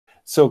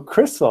So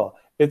Crystal,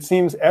 it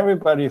seems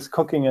everybody is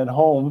cooking at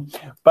home,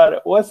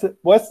 but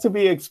what's to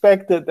be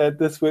expected that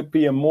this would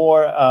be a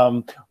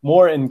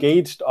more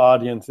engaged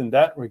audience in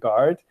that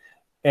regard.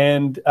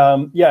 And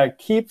yeah,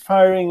 keep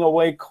firing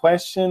away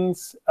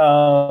questions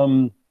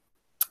in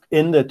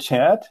the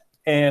chat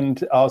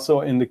and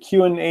also in the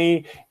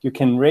Q&A. You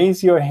can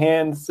raise your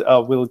hands.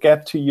 We'll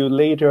get to you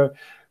later.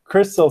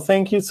 Crystal,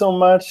 thank you so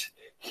much.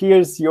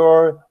 Here's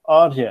your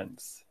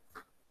audience.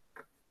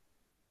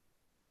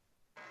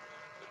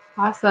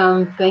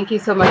 Awesome. Thank you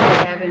so much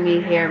for having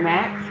me here,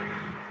 Max.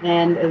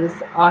 And it was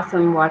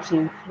awesome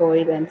watching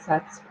Floyd and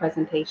Seth's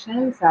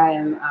presentations. I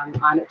am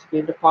honored to be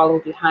able to follow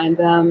behind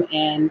them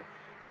and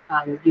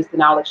use the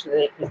knowledge that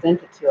they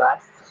presented to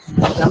us.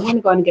 So I'm going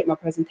to go and get my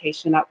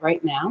presentation up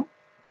right now.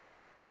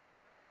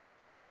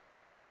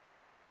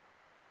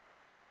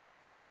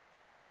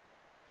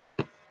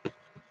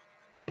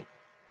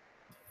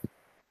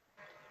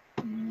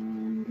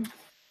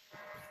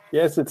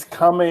 Yes, it's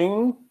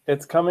coming.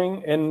 It's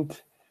coming, and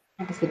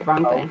I can see the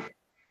wrong thing.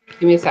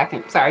 Give me a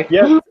second. Sorry.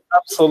 Yes,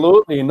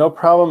 absolutely, no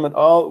problem at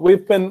all.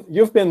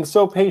 You've been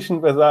so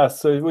patient with us,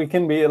 so we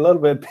can be a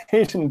little bit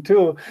patient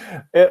too.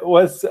 It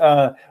was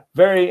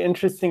very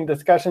interesting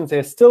discussions.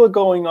 They're still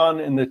going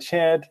on in the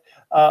chat.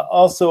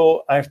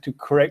 Also, I have to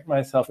correct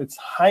myself. It's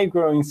high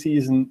growing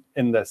season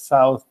in the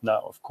South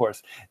now, of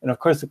course. And of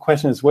course, the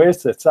question is,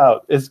 where's the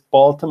South? Is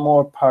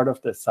Baltimore part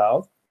of the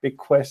South? Big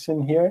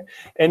question here.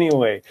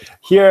 Anyway,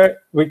 here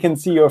we can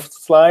see your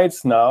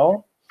slides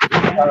now.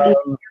 Here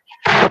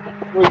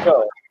we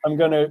go. I'm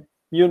going to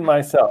mute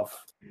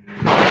myself.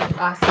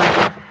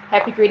 Awesome.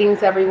 Happy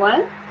greetings,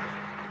 everyone.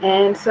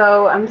 And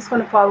so I'm just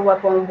going to follow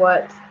up on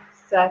what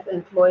Seth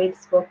and Floyd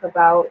spoke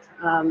about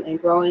in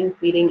growing,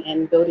 feeding,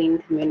 and building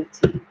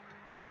community.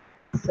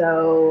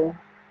 So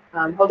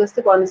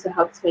holistic wellness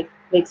and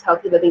makes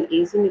healthy living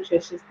easy,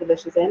 nutritious,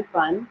 delicious, and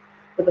fun,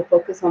 with a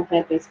focus on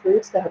plant-based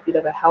foods to help you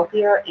live a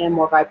healthier and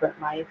more vibrant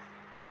life.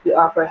 We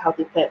offer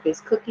healthy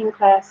plant-based cooking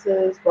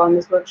classes,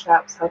 wellness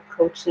workshops, health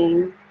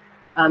coaching,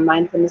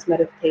 mindfulness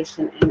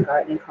meditation, and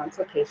gardening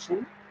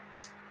consultation.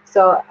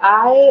 So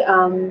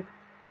I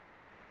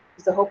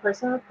use a whole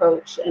person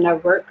approach, and I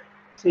work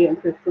to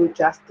improve food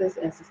justice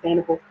and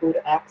sustainable food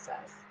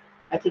access.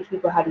 I teach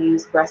people how to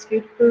use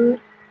rescued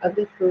food,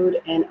 ugly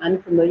food, and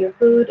unfamiliar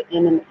food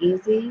in an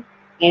easy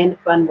and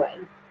fun way.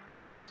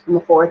 I'm a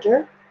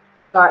forager,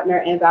 gardener,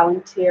 and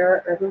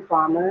volunteer urban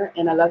farmer,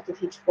 and I love to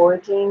teach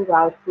foraging,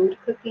 wild food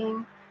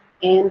cooking,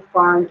 and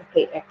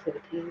farm-to-plate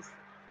activities.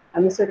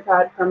 I'm a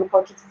certified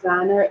permaculture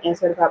designer and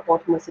certified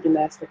Baltimore City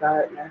Master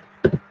Gardener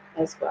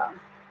as well.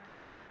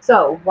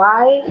 So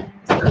why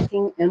is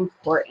cooking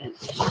important?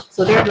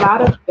 So there are a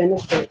lot of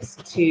benefits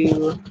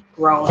to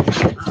growing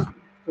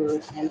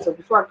food. And so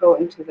before I go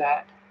into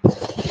that,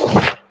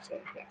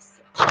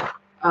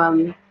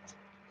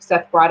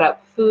 Seth brought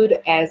up food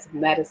as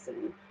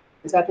medicine.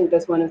 And so I think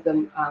that's one of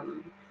the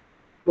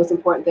most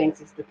important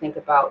things is to think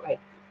about, like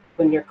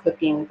when you're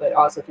cooking, but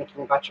also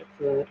thinking about your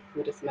food.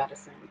 Food is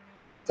medicine.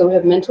 So we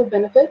have mental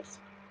benefits.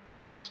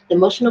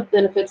 Emotional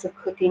benefits of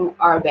cooking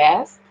are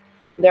vast.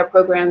 There are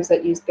programs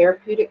that use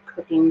therapeutic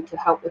cooking to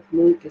help with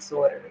mood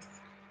disorders.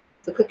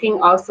 So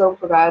cooking also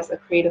provides a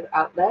creative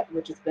outlet,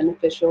 which is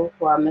beneficial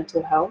for our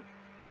mental health.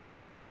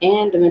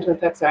 And the mental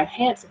effects are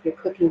enhanced if you're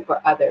cooking for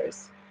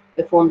others.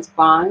 It forms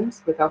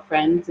bonds with our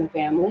friends and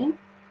family.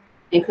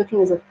 And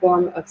cooking is a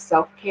form of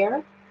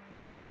self-care,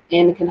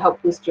 and it can help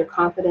boost your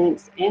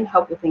confidence and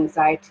help with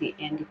anxiety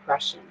and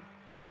depression.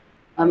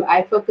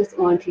 I focus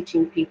on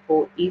teaching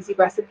people easy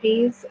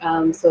recipes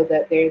so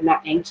that they're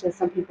not anxious.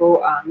 Some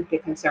people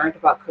get concerned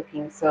about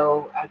cooking,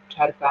 so I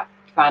try to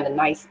find a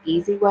nice,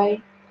 easy way,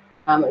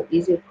 an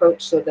easy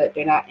approach so that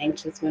they're not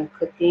anxious when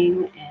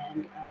cooking.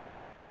 And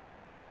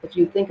if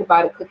you think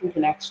about it, cooking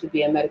can actually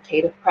be a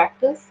meditative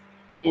practice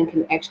and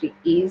can actually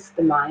ease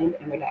the mind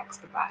and relax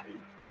the body.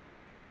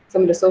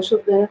 Some of the social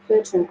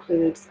benefits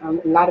includes a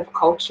lot of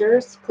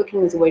cultures.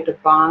 Cooking is a way to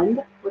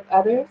bond with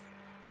others.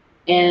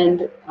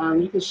 And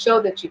you can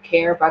show that you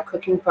care by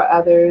cooking for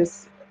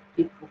others.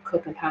 People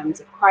cook in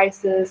times of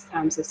crisis,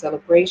 times of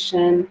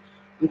celebration,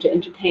 to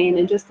entertain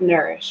and just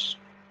nourish.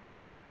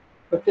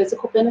 For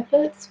physical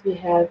benefits, we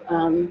have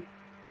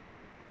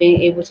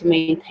being able to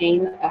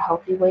maintain a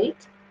healthy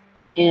weight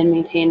and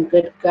maintain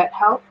good gut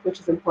health, which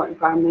is important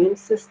for our immune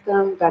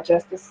system,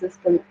 digestive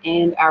system,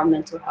 and our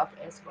mental health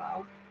as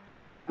well.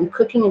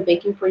 Cooking and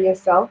baking for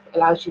yourself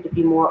allows you to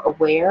be more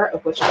aware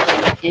of what you're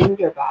putting in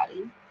your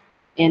body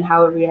and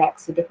how it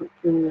reacts to different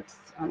foods,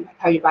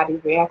 how your body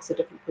reacts to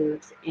different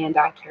foods and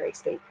dietary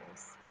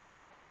staples.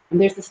 And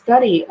there's a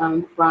study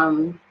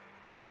from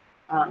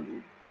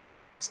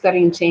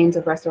studying chains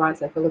of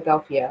restaurants in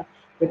Philadelphia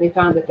where they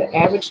found that the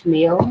average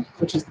meal,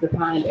 which is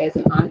defined as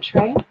an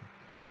entree,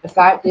 a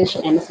side dish,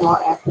 and a small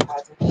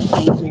appetizer,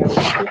 contains nearly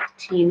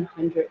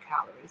 1,500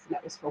 calories, and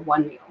that was for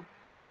one meal.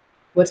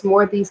 What's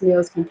more, these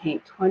meals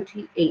contain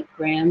 28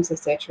 grams of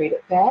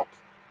saturated fat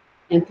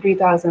and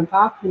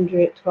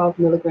 3,512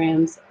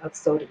 milligrams of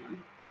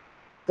sodium.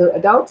 The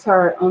adults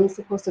are only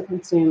supposed to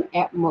consume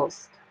at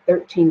most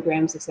 13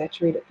 grams of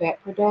saturated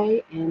fat per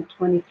day and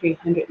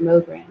 2,300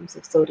 milligrams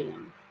of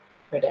sodium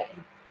per day.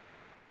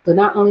 So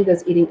not only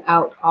does eating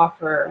out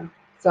offer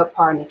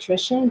subpar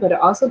nutrition, but it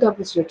also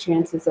doubles your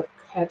chances of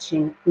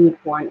catching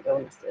foodborne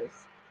illnesses.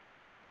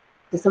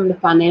 So some of the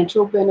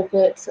financial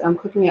benefits,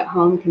 cooking at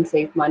home can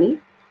save money.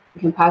 It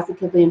can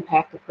positively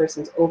impact a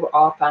person's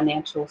overall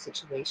financial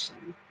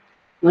situation.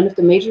 One of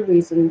the major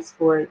reasons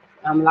for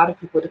a lot of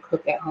people to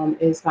cook at home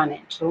is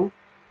financial.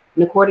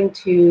 And according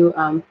to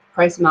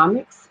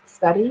Pricenomics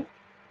study,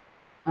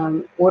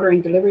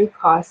 ordering delivery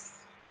costs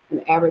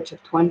an average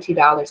of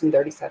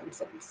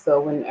 $20.37.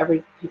 So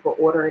whenever people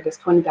order, it is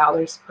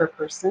 $20 per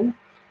person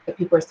that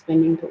people are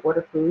spending to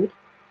order food.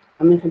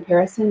 In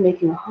comparison,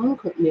 making a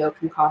home-cooked meal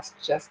can cost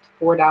just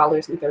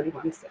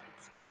 $4.31.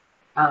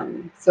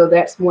 So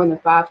that's more than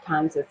 5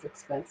 times as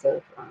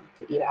expensive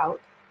to eat out.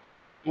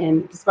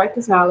 And despite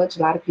this knowledge,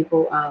 a lot of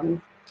people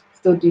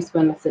still do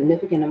spend a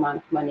significant amount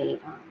of money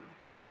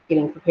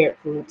getting prepared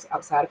foods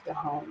outside of the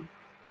home.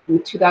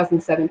 In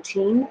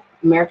 2017,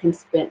 Americans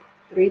spent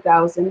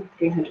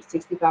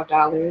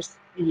 $3,365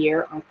 a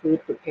year on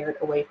food prepared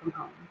away from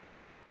home.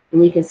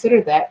 When we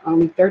consider that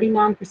only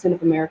 39%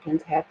 of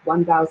Americans have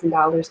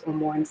 $1,000 or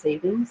more in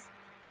savings,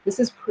 this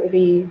is a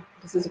pretty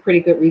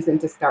good reason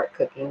to start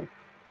cooking.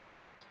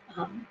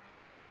 And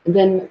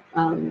then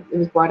it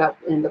was brought up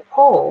in the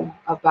poll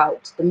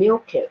about the meal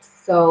kits.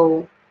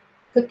 So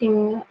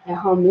cooking at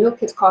home meal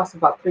kits cost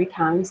about 3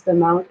 times the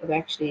amount of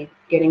actually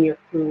getting your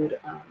food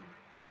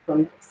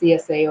from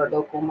CSA or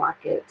local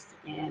markets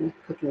and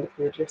cooking the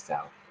food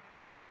yourself.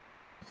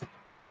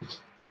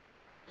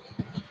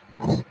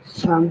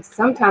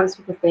 Sometimes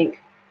people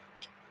think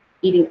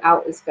eating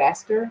out is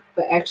faster,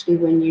 but actually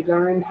when you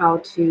learn how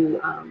to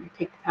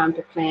take the time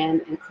to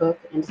plan and cook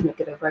and just make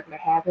it a regular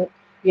habit,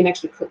 you can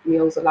actually cook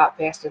meals a lot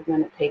faster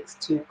than it takes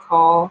to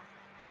call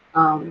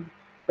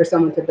for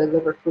someone to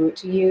deliver food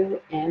to you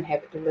and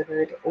have it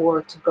delivered,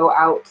 or to go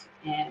out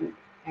and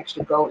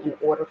actually go and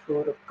order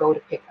food or go to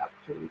pick up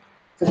food.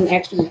 So it can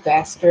actually be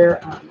faster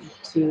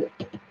to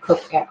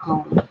cook at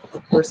home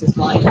versus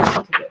going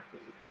out to get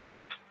food.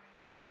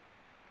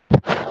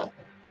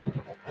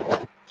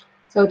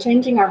 So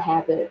changing our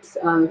habits.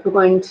 If we're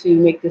going to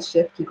make this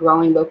shift to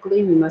growing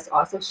locally, we must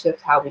also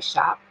shift how we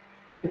shop,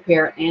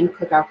 prepare, and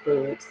cook our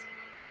foods.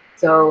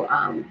 So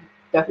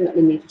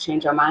definitely need to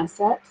change our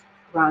mindset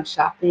around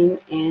shopping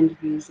and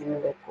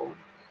using local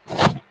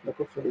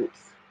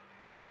foods.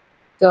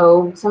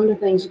 So some of the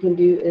things you can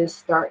do is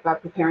start by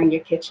preparing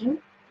your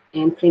kitchen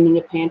and cleaning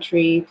your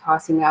pantry,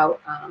 tossing out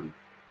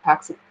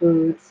toxic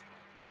foods,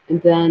 and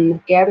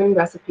then gathering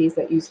recipes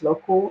that use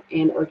local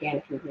and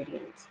organic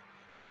ingredients.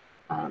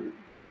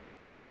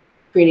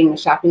 Creating a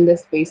shopping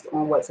list based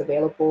on what's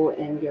available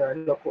in your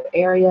local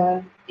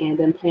area, and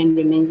then plan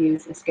your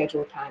menus and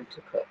schedule time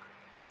to cook.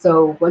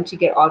 So once you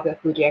get all the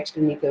food, you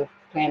actually need to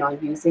plan on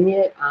using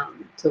it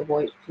to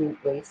avoid food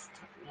waste.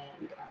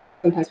 And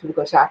sometimes people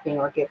go shopping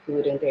or get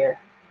food and they're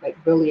like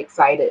really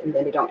excited, and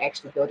then they don't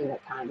actually build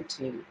enough time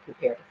to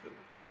prepare the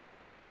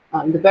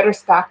food. The better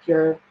stocked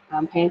your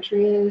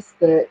pantry is,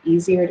 the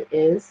easier it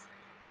is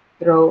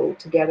to throw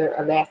together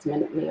a last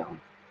minute meal.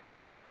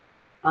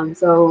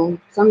 So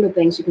some of the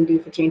things you can do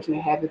for changing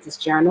your habits is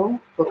journal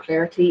for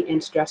clarity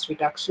and stress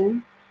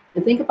reduction,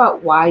 and think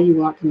about why you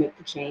want to make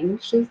the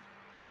changes.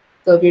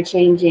 So if you're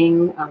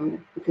changing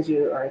because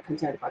you are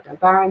concerned about the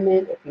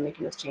environment, if you're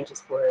making those changes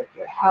for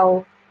your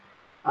health,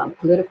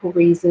 political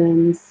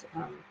reasons,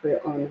 for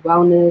your own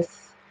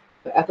wellness,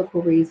 for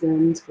ethical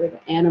reasons, for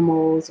the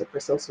animals, or for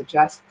social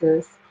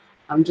justice,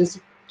 just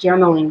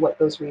journaling what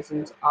those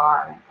reasons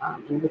are.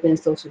 And within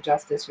social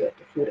justice, you have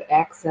the food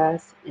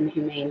access,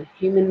 inhumane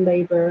human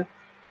labor,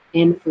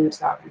 and food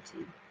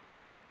sovereignty.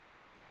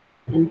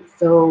 And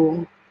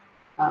so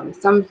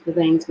some of the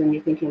things when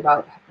you're thinking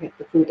about like,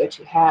 the food that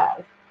you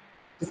have,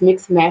 just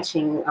mix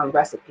matching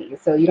recipes.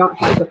 So you don't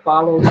have to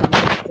follow some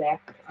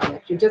exact,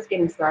 if you're just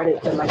getting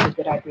started, that might be a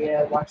good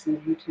idea, watch some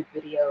YouTube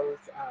videos,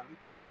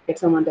 get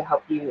someone to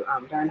help you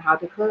learn how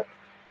to cook.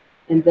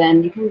 And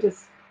then you can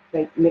just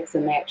like mix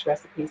and match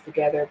recipes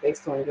together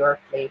based on your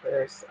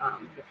flavors,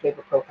 your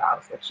flavor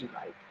profiles that you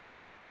like.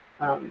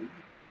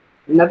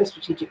 Another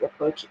strategic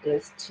approach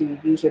is to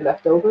use your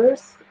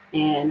leftovers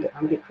and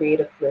get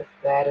creative with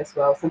that as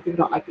well. Some people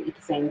don't like to eat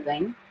the same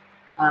thing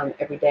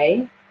every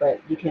day, but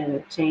you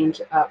can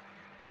change up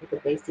like a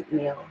basic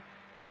meal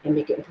and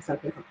make it into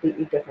something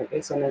completely different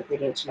based on the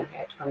ingredients you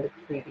had from the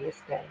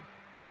previous day.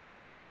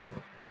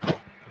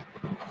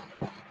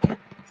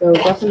 So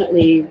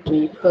definitely when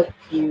you cook,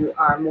 you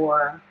are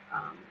more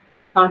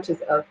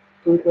conscious of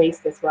food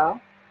waste as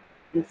well.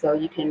 And so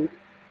you can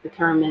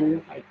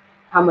determine like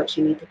how much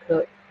you need to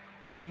cook,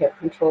 you have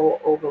control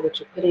over what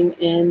you're putting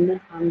in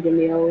your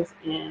meals.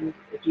 And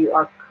if you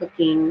are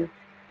cooking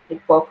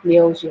like bulk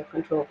meals, you have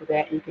control over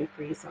that, and you can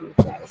freeze some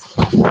of that as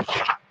well.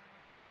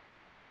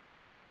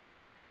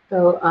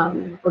 So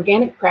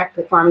organic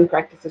farming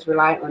practices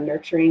rely on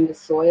nurturing the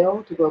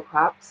soil to grow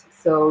crops.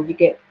 So you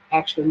get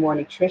actually more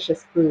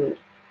nutritious food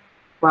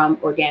from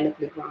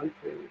organically grown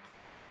foods.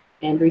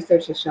 And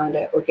research has shown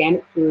that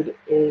organic food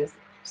is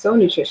so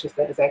nutritious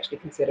that it's actually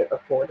considered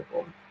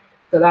affordable.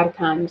 So a lot of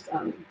times,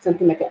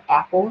 something like an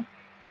apple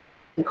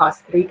can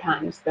cost 3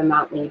 times the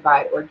amount when you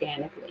buy it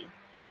organically.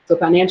 So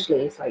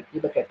financially, it's like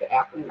you look at the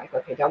apple and like,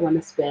 okay, do I want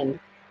to spend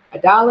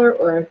 $1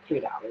 or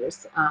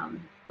 $3?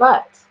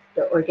 But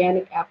the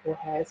organic apple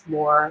has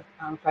more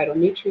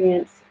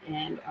phytonutrients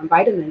and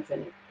vitamins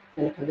in it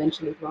than a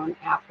conventionally grown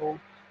apple.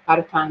 A lot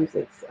of times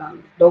it's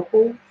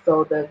local,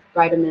 so the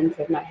vitamins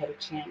have not had a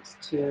chance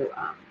to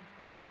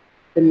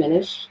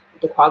diminish.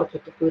 The quality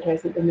of the food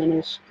hasn't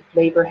diminished. The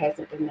flavor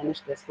hasn't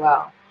diminished as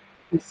well.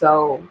 And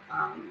so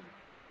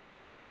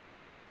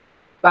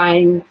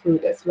buying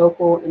food that's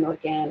local and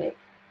organic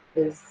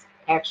is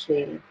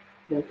actually,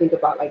 when you think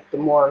about like the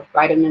more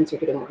vitamins you're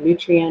getting, more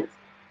nutrients,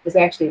 is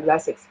actually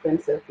less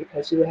expensive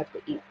because you would have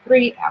to eat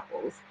 3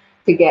 apples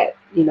to get,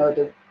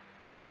 the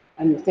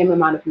same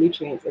amount of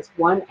nutrients as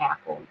 1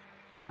 apple,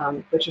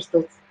 but you're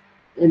still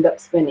end up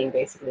spending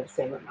basically the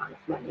same amount of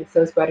money.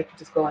 So it's better to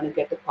just go in and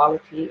get the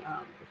quality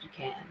if you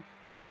can.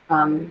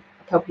 I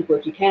tell people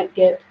if you can't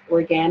get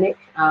organic,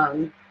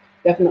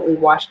 definitely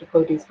wash the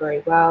produce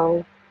very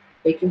well.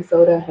 Baking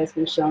soda has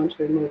been shown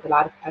to remove a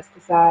lot of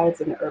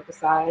pesticides and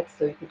herbicides,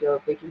 so you can do a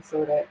baking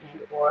soda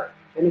and or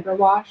vinegar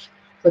wash.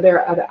 So there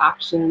are other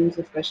options,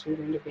 especially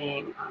when you're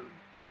being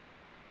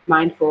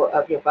mindful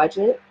of your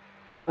budget.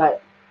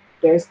 But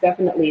there's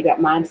definitely that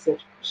mindset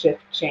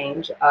shift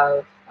change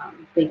of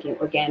thinking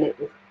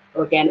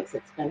organic's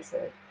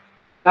expensive.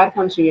 A lot of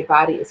times when your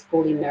body is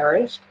fully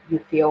nourished, you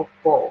feel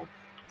full.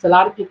 So a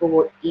lot of people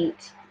will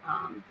eat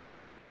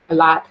a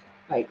lot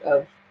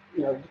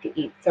you can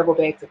eat several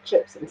bags of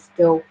chips and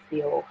still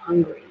feel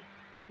hungry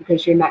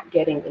because you're not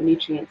getting the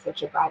nutrients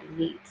that your body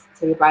needs.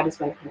 So your body's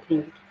going to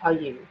continue to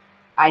tell you,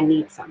 I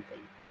need something.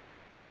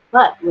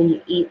 But when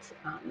you eat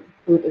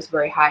food that's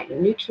very high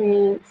in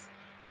nutrients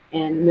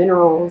and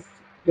minerals,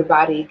 your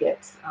body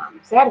gets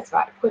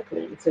satisfied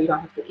quickly. So you don't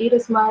have to eat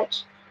as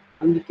much.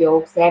 You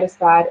feel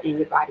satisfied and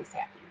your body's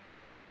happy.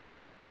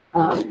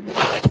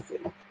 Let's see.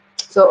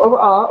 So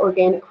overall,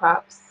 organic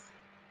crops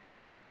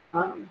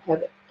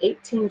have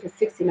 18 to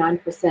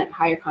 69%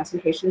 higher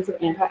concentrations of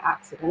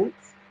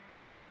antioxidants.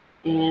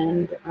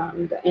 And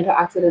the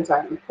antioxidants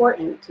are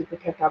important to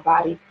protect our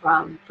body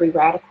from free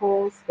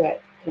radicals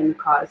that can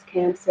cause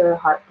cancer,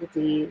 heart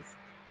disease,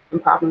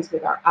 and problems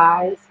with our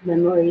eyes,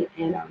 memory,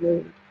 and our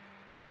mood.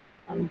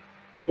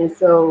 And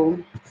so,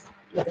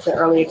 like I said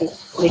earlier,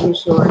 just making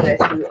sure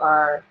that you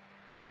are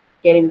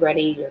getting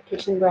ready, your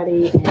kitchen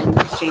ready,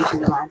 and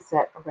changing the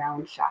mindset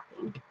around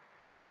shopping.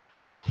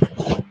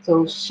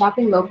 So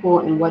shopping local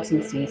and what's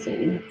in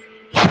season.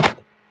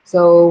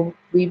 So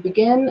we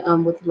begin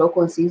with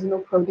local and seasonal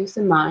produce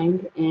in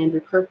mind and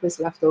repurpose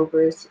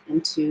leftovers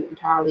into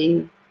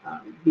entirely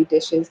new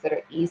dishes that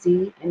are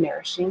easy and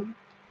nourishing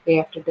day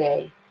after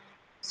day.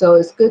 So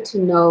it's good to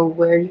know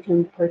where you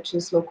can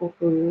purchase local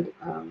food.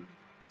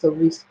 So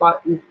we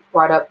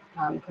brought up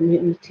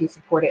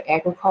community-supported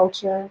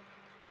agriculture.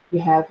 You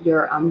have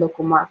your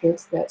local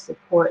markets that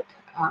support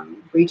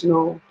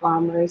regional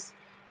farmers,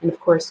 and of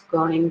course,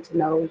 going to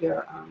know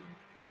your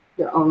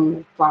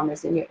own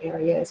farmers in your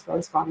area as well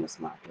as farmers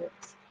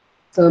markets.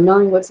 So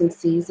knowing what's in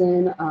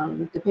season,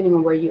 depending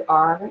on where you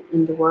are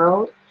in the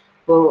world,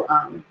 will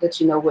let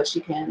you know what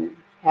you can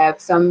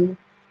have. Some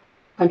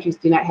countries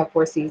do not have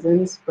 4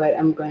 seasons, but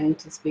I'm going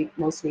to speak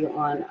mostly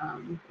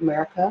on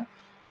America.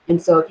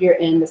 And so if you're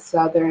in the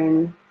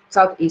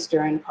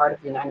southeastern part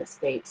of the United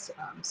States,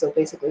 so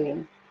basically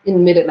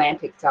in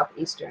mid-Atlantic,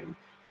 southeastern,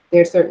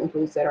 there are certain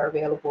foods that are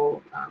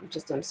available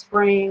just in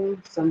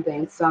spring, some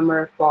things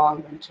summer, fall,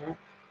 and winter.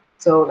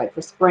 So like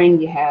for spring,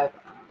 you have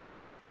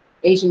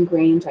Asian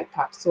greens like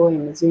top soy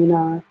and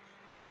mizuna,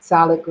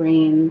 salad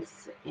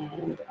greens,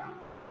 and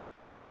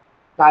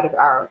a lot of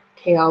our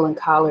kale and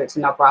collards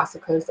and our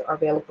brassicas are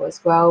available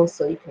as well.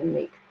 So you can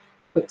make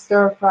quick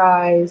stir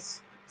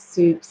fries,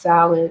 soup,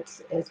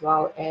 salads, as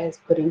well as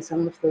putting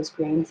some of those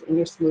greens in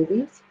your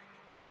smoothies.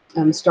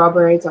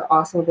 Strawberries are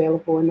also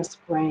available in the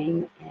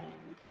spring, and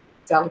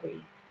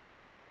celery.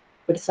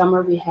 For the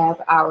summer, we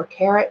have our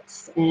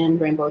carrots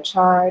and rainbow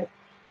chard,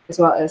 as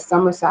well as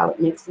summer salad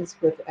mixes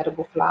with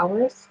edible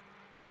flowers.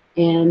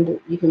 And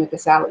you can make a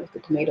salad with the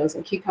tomatoes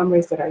and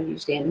cucumbers that are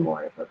usually in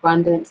more of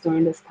abundance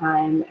during this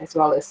time, as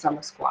well as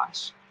summer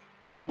squash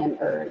and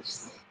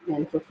herbs.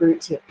 And for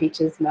fruits, you have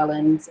peaches,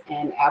 melons,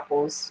 and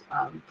apples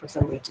for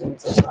some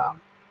regions as well.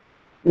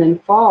 And then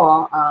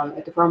fall,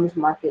 at the farmers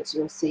markets,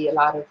 you'll see a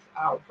lot of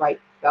our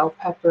ripe bell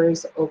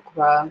peppers,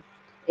 okra,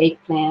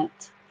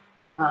 eggplant,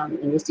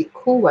 and you'll see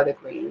cool weather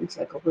greens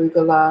like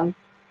arugula,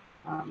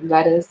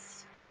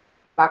 lettuce,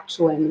 bok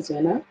choy, and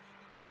mizuna.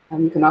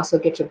 You can also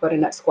get your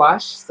butternut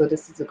squash. So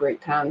this is a great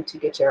time to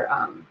get your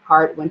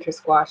hard winter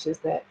squashes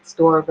that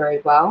store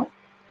very well.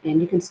 And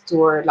you can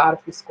store a lot of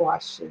the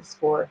squashes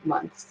for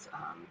months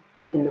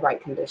in the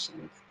right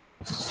conditions.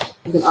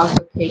 You can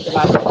also take a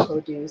lot of the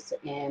produce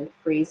and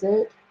freeze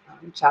it,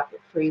 chop it,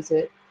 freeze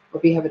it. Or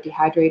if you have a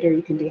dehydrator,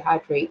 you can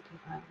dehydrate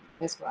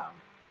as well.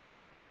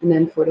 And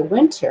then for the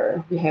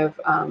winter, we have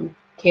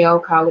kale,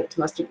 collards,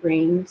 mustard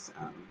greens,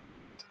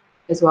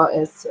 as well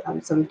as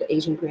some of the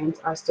Asian greens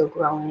are still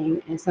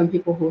growing. And some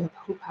people who have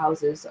hoop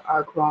houses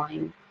are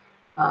growing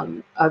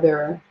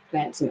other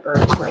plants and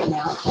herbs right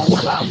now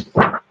as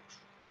well.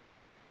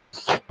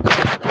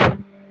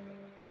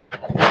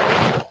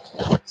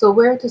 So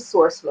where to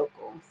source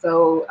local?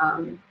 So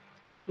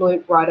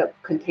Lloyd brought up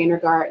container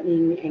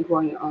gardening and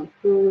growing your own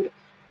food.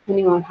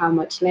 Depending on how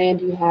much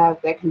land you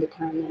have, that can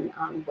determine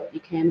what you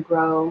can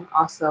grow.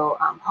 Also,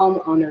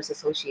 homeowners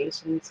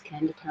associations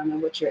can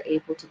determine what you're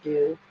able to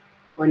do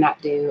or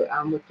not do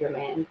with your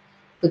land.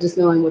 So just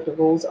knowing what the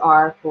rules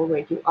are for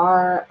where you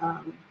are.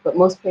 But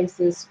most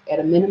places, at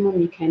a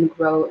minimum, you can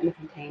grow in a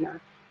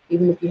container.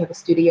 Even if you have a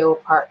studio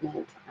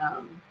apartment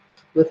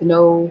with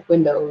no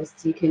windows,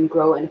 you can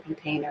grow in a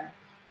container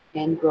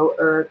and grow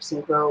herbs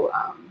and grow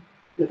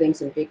the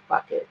things in big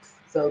buckets.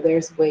 So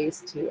there's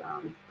ways to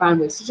find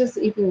ways to just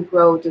even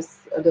grow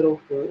just a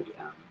little food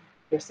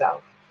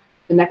yourself.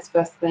 The next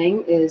best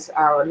thing is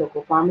our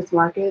local farmers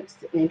markets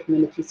and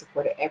community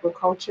supported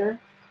agriculture.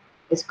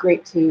 It's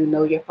great to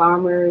know your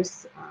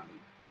farmers,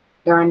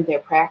 learn their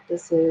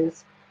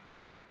practices.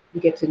 You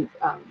get to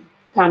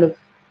kind of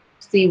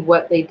see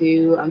what they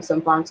do.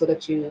 Some farms will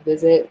let you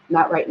visit,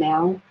 not right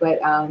now, but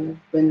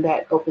when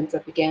that opens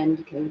up again,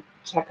 you can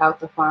check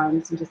out the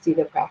farms and just see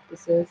their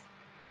practices.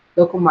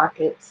 Local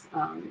markets.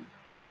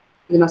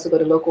 You can also go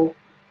to local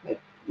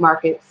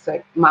markets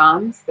like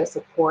moms that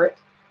support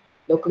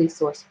locally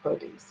sourced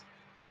produce.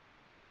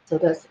 So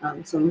that's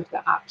some of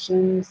the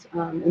options.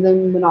 And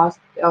then when all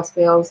else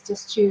fails,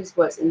 just choose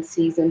what's in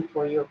season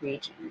for your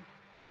region.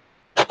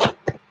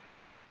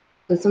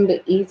 So some of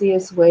the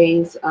easiest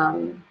ways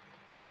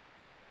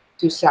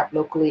to shop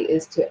locally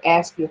is to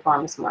ask your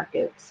farmers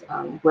markets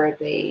where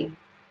they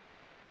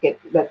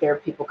let their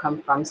people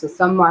come from. So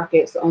some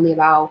markets only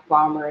allow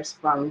farmers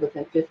from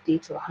within 50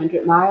 to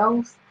 100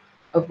 miles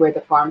of where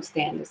the farm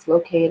stand is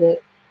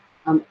located.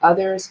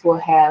 Others will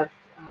have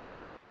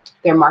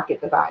their market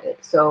divided.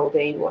 So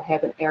they will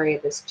have an area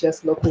that's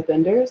just local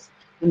vendors,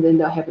 and then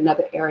they'll have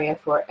another area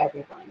for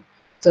everyone.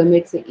 So it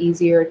makes it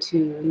easier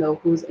to know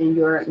who's in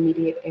your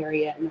immediate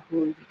area and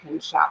who you can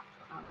shop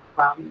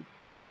from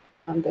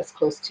that's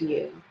close to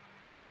you.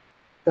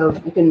 So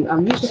you can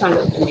usually find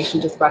the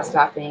information just by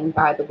stopping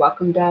by the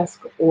welcome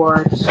desk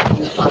or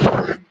checking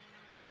online.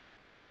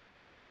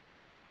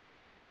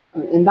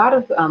 In a lot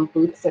of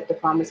booths at the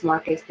farmers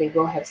markets, they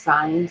will have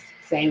signs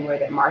saying where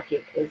their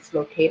market is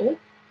located.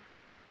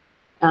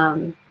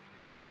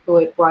 So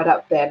it brought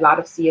up that a lot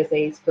of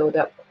CSAs filled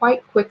up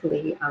quite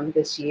quickly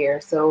this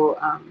year. So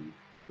a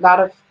lot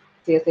of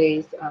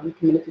CSAs,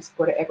 community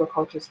supported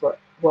agricultures,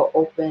 will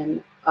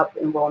open up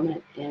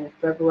enrollment in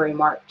February,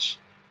 March,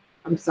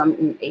 some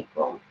in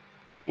April.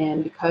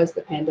 And because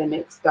the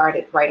pandemic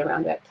started right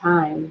around that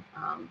time,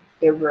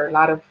 there were a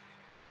lot of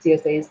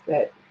CSAs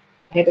that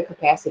had the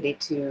capacity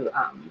to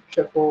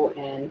triple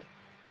and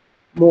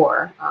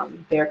more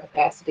their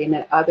capacity, and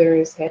then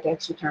others had to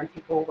actually turn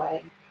people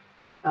away.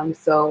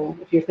 So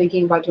if you're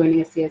thinking about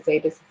joining a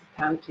CSA, this is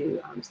the time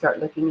to start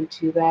looking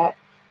into that.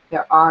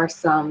 There are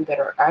some that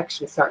are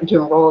actually starting to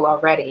enroll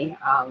already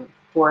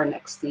for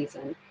next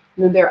season.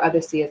 And then there are other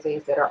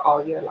CSAs that are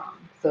all year long.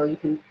 So you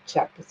can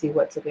check to see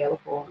what's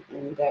available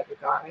in that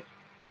regard.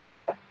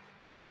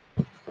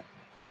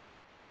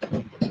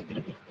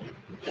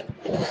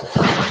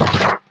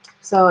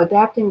 So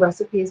adapting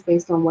recipes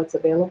based on what's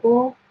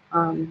available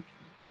and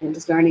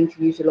just learning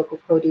to use your local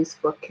produce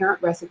for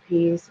current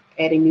recipes,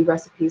 adding new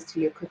recipes to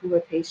your cooking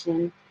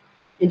rotation,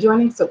 and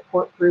joining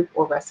support group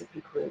or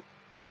recipe group.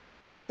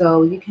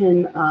 So you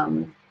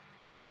can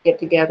get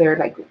together,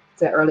 like I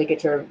said earlier,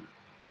 get your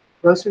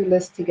grocery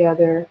list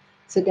together,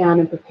 sit down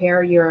and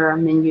prepare your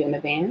menu in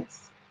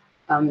advance.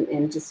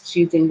 And just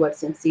choosing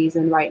what's in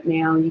season right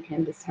now, you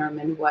can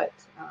determine what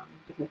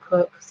you can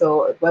cook.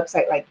 So a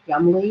website like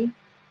Yumly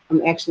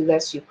actually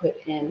lets you put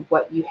in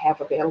what you have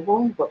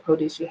available, what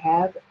produce you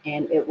have,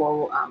 and it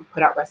will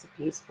put out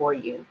recipes for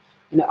you.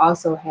 And it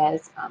also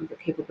has the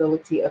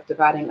capability of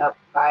dividing up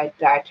by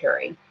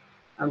dietary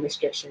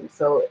restrictions.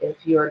 So if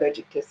you're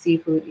allergic to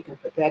seafood, you can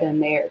put that in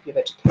there. If you're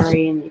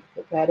vegetarian, you can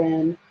put that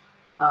in.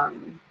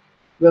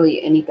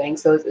 Really anything.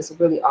 So it's a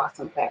really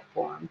awesome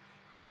platform.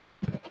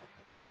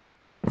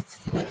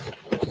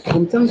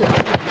 And some of the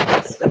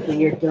benefits, like when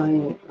you're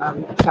doing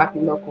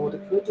shopping local, the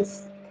food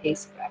just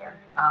tastes better.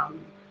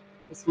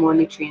 It's more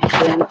nutrient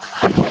dense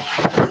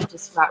and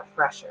just a lot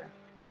fresher.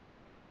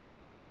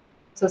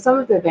 So some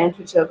of the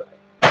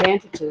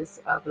advantages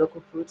of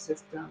local food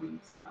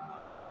systems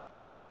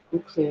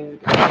include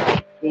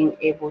being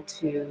able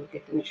to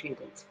get the nutrient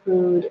dense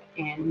food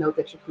and know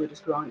that your food is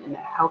grown in a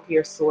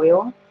healthier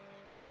soil.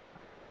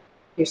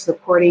 You're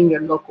supporting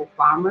your local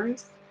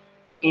farmers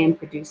and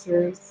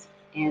producers,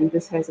 and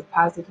this has a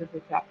positive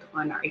effect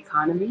on our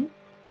economy.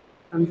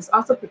 This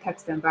also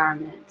protects the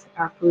environment.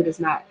 Our food is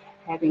not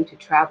having to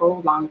travel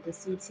long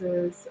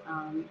distances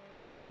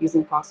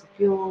using fossil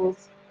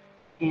fuels,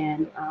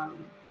 and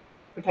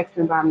protects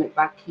the environment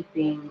by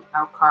keeping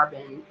our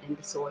carbon in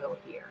the soil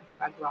here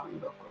by growing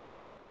local.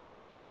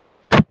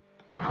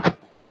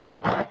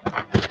 Oh,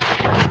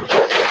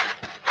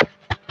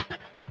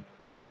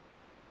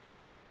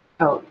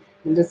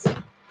 and just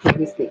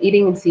basically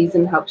eating in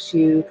season helps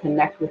you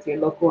connect with your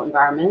local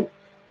environment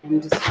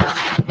and just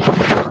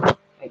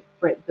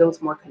like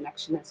builds more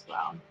connection as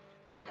well.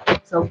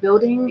 So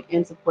building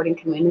and supporting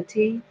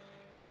community.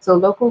 So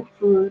local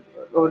food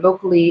or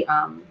locally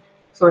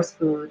sourced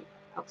food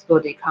helps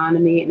build the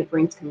economy and it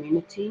brings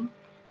community. You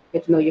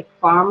get to know your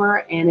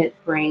farmer and it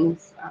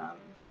brings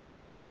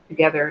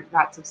together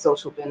lots of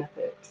social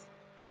benefits.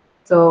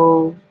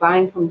 So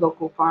buying from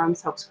local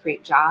farms helps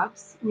create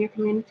jobs in your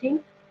community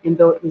and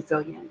build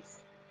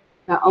resilience.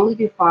 Not only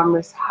do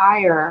farmers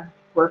hire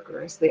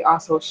workers, they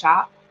also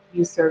shop,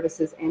 use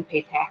services, and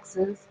pay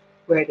taxes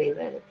where they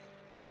live.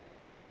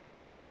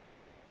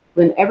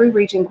 When every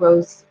region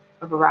grows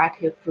a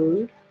variety of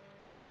food,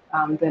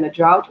 then a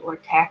drought or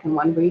attack in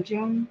one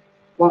region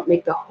won't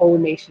make the whole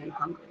nation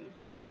hungry.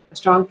 A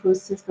strong food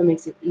system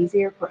makes it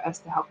easier for us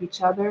to help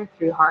each other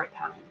through hard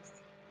times.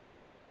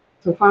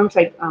 So farms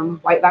like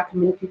White Lock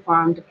Community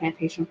Farm, the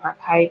Plantation Park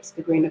Heights,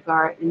 the Greener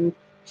Garden,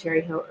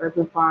 Cherry Hill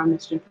Urban Farm,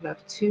 and Strength of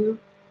Love 2,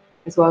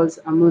 as well as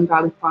Moon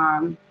Valley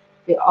Farm,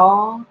 they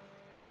all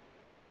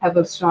have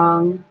a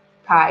strong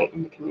tie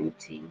in the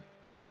community.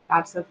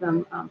 Lots of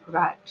them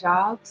provide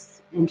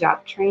jobs and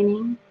job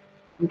training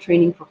and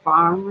training for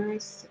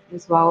farmers,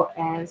 as well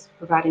as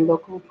providing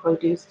local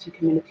produce to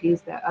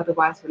communities that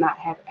otherwise would not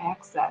have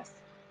access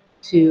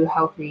to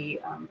healthy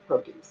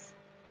produce.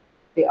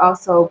 They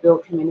also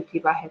build community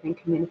by having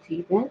community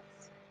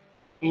events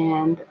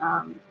and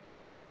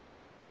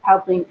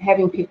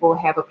having people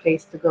have a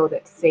place to go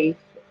that's safe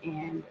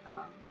and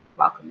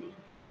welcoming.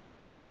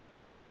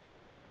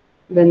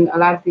 Then a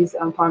lot of these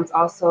farms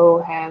also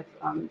have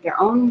their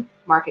own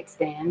market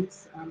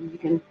stands. You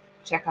can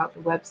check out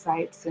the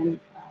websites and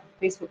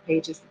Facebook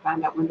pages to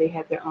find out when they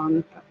have their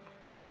own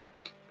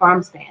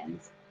farm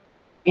stands.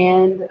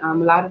 And a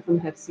lot of them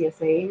have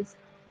CSAs,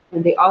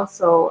 and they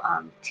also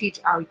teach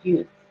our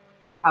youth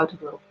how to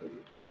grow food.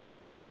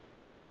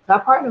 So I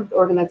partner with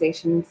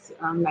organizations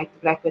like the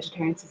Black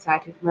Vegetarian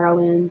Society of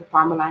Maryland, the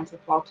Farm Alliance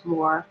of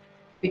Baltimore,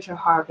 Future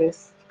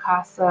Harvest,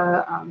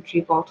 CASA,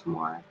 Tree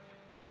Baltimore,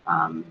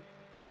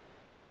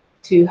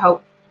 to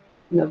help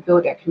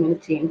build that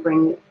community and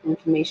bring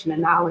information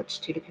and knowledge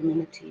to the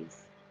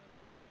communities.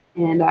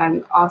 And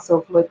I'm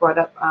also, Floyd brought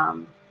up,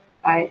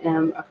 I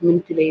am a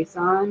community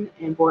liaison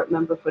and board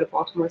member for the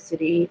Baltimore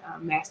City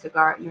Master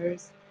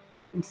Gardeners.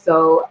 And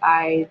so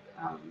I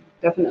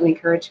definitely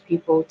encourage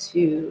people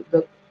to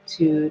look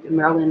to the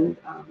Maryland,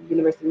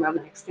 University of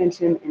Maryland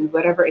Extension and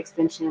whatever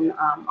extension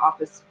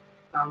office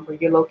where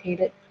you're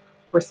located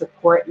for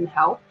support and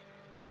help.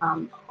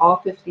 All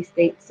 50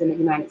 states in the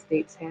United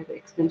States have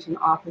extension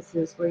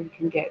offices where you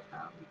can get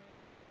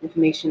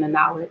information and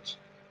knowledge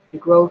to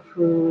grow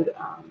food.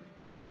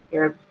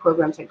 There are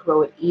programs like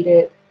Grow It, Eat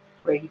It,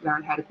 where you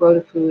learn how to grow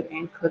the food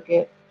and cook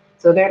it.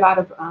 So there are a lot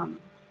of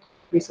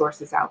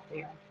resources out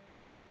there.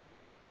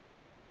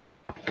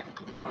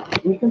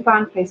 And you can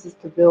find places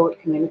to build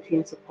community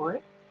and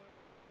support.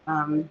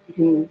 You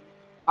can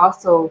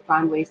also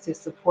find ways to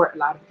support a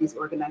lot of these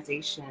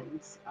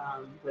organizations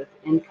with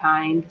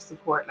in-kind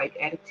support, like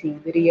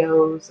editing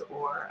videos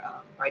or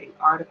writing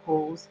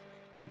articles.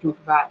 You can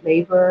provide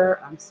labor.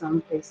 Some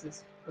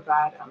places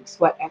provide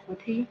sweat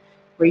equity,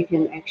 where you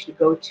can actually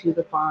go to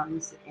the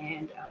farms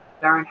and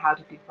learn how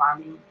to do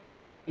farming,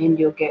 and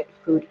you'll get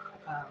food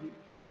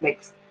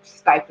like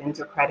stipends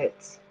or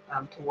credits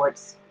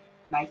towards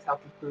nice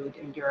healthy food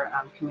in your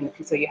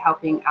community. So you're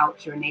helping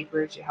out your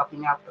neighbors, you're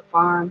helping out the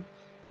farm,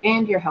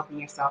 and you're helping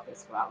yourself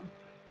as well.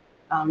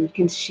 You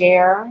can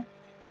share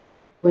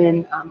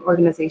when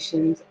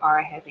organizations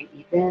are having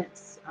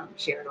events,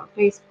 share it on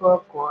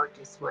Facebook or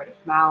just word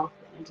of mouth,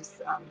 and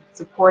just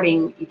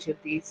supporting each of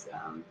these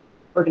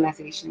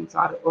organizations,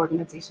 other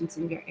organizations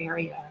in your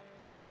area.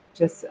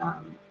 Just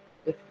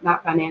if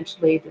not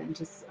financially, then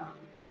just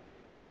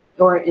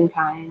or in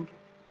kind,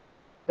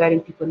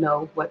 letting people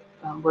know what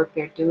work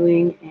they're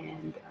doing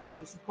and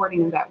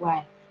supporting in that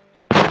way.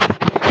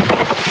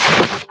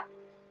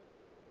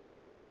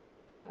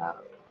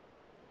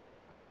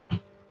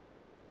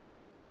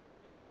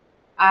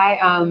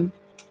 I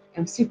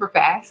am super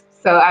fast,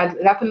 so I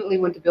definitely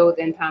want to build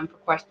in time for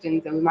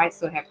questions, and we might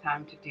still have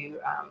time to do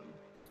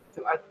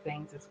some other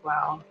things as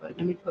well. But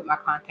let me put my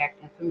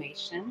contact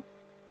information.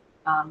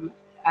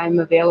 I'm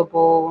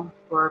available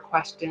for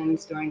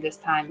questions during this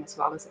time as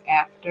well as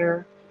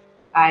after.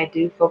 I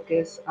do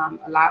focus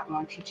a lot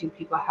on teaching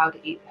people how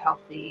to eat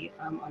healthy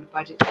on a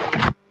budget. So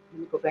let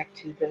me go back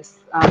to this.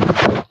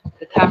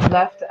 The top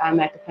left, I'm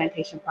at the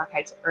Plantation Park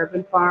Heights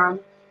Urban Farm.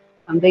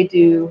 They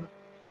do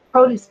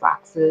produce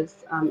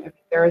boxes every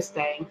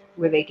Thursday,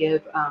 where they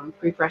give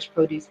free fresh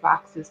produce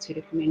boxes to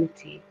the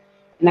community.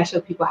 And I show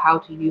people how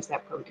to use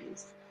that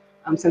produce.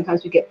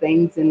 Sometimes we get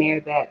things in there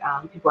that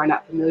people are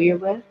not familiar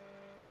with.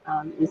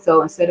 And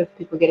so instead of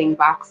people getting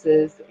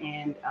boxes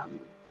and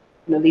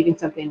leaving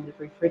something in the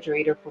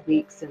refrigerator for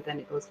weeks and then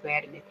it goes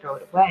bad and they throw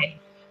it away,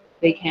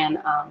 they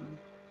can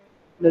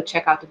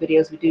check out the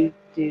videos. We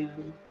do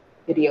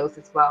videos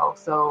as well.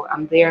 So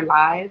I'm there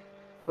live,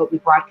 but we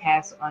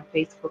broadcast on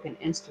Facebook and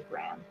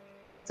Instagram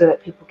so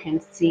that people can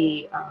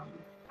see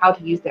how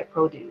to use that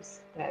produce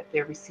that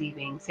they're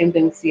receiving. Same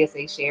thing with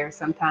CSA Share.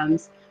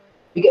 Sometimes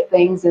we get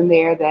things in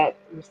there that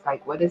it's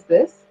like, what is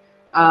this?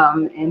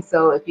 And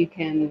so if you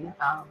can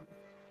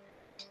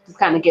just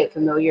kind of get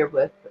familiar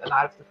with a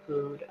lot of the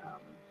food,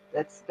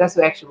 that's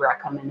actually where I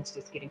come in. It's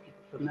just getting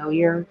people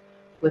familiar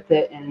with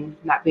it and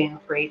not being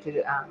afraid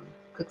to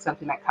cook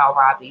something like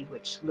kohlrabi,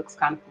 which looks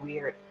kind of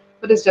weird,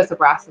 but it's just a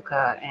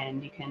brassica,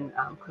 and you can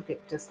cook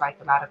it just like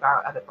a lot of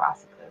our other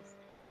brassicas.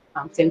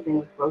 Same thing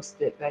with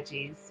roasted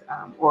veggies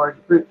or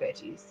root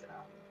veggies.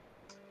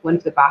 One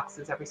of the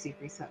boxes I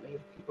received recently,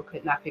 people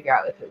could not figure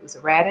out if it was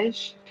a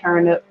radish,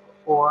 turnip,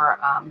 or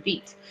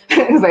beet.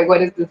 It's like,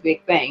 what is this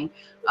big thing?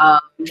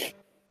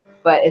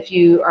 But if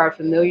you are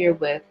familiar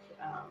with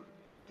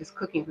just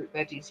cooking root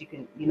veggies, you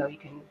can, you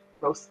can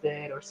roast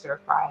it or stir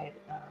fry it.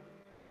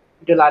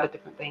 You do a lot of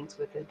different things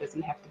with it. It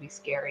doesn't have to be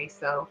scary.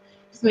 So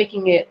just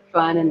making it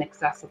fun and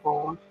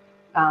accessible.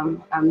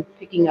 I'm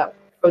picking up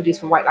produce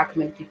from White Rock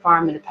Community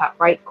Farm in the top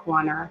right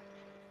corner.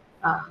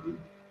 And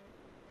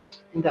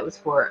that was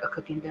for a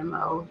cooking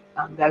demo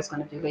that I was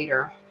going to do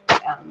later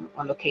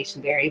on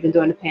location there. Even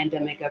during the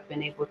pandemic, I've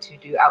been able to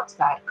do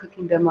outside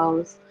cooking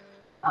demos,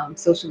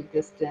 socially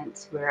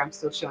distant, where I'm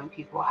still showing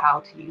people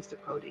how to use the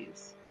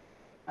produce.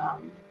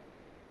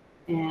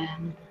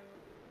 And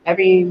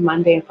every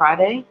Monday and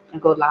Friday, I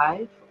go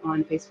live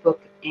on Facebook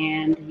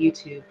and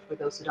YouTube for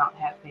those who don't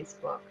have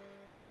Facebook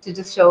to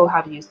just show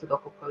how to use the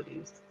local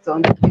produce. So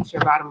in the picture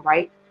bottom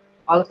right,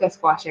 all of that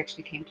squash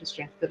actually came to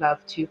Strength to Love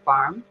 2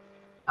 Farm.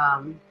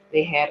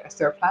 They had a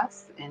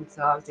surplus, and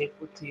so I was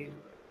able to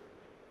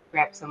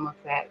grab some of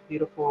that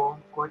beautiful,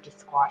 gorgeous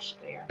squash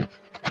there.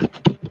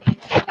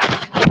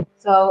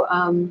 So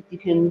you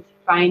can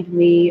find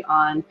me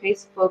on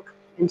Facebook,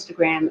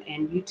 Instagram,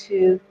 and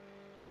YouTube.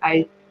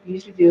 I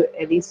usually do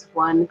at least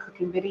one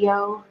cooking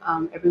video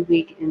every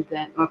week, and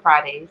then on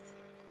Fridays.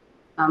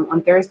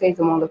 On Thursdays,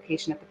 I'm on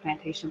location at the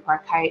Plantation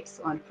Park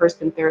Heights on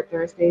first and third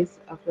Thursdays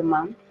of the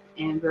month,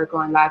 and we're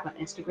going live on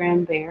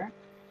Instagram there.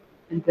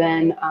 And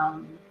then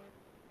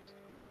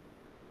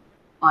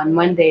on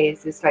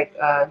Mondays, it's like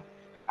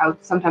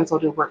sometimes I'll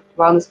do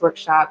wellness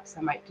workshops.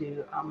 I might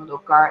do a little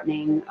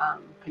gardening,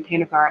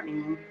 container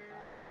gardening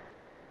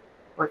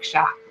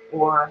workshop,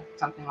 or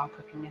something on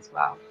cooking as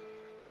well.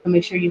 So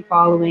make sure you're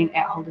following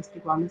at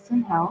Holistic Wellness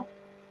and Health.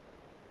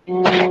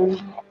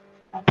 And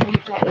I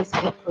think that is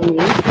it for me.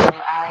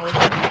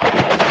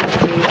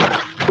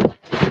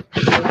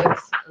 So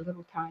that's a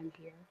little time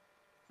here.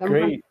 So I'm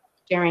Great.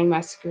 sharing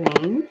my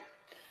screen.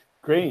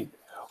 Great.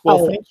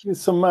 Well, thank you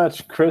so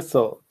much,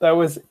 Crystal. That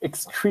was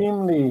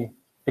extremely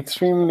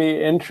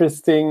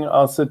interesting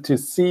also to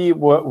see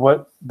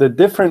what the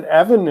different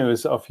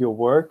avenues of your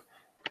work.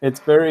 It's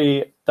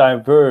very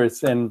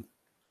diverse, and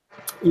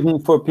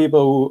even for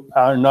people who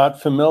are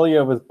not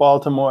familiar with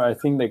Baltimore, I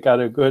think they got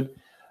a good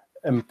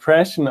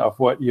impression of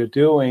what you're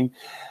doing.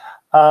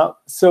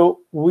 So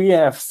we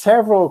have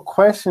several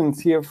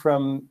questions here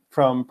from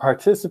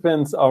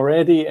participants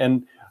already,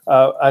 and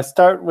I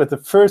start with the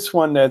first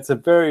one that's a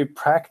very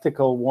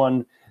practical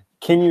one.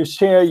 Can you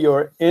share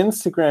your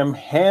Instagram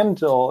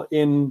handle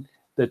in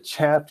the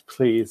chat,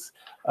 please?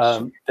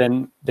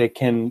 Then they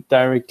can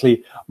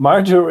directly.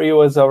 Marjorie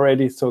was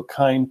already so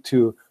kind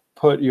to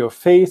put your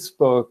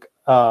Facebook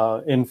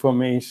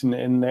information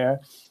in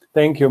there.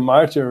 Thank you,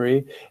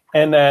 Marjorie.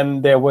 And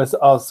then there was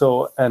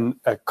also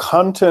a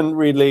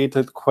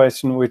content-related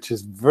question, which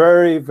is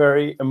very,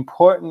 very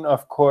important,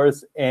 of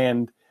course.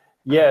 And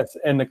yes,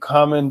 and a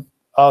comment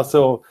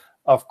also,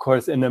 of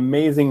course, an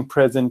amazing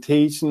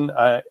presentation.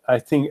 I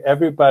think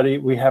everybody,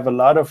 we have a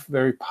lot of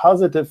very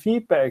positive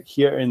feedback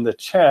here in the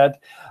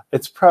chat.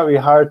 It's probably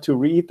hard to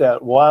read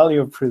that while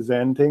you're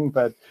presenting,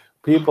 but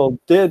people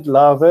did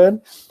love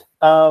it.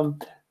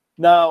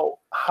 Now,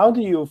 how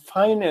do you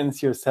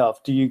finance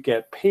yourself? Do you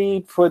get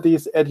paid for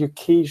these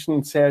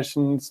education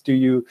sessions?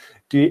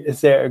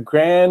 Is there a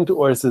grant,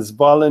 or is this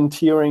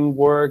volunteering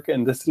work?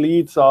 And this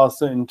leads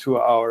also into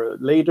our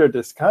later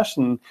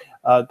discussion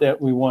that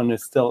we want to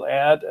still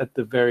add at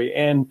the very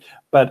end.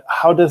 But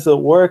how does it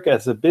work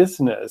as a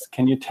business?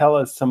 Can you tell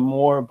us some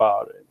more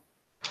about it?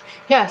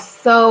 Yes,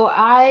 so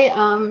I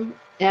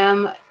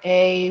am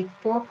a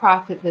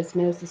for-profit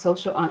business, a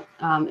social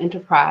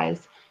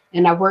enterprise,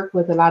 and I work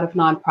with a lot of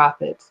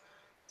nonprofits.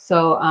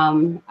 So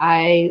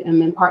I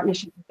am in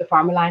partnership with the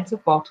Farm Alliance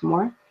of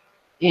Baltimore,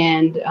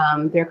 and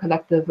they're a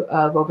collective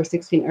of over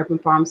 16 urban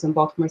farms in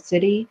Baltimore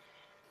City.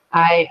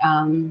 I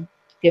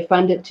get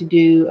funded to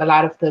do a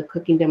lot of the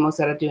cooking demos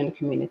that I do in the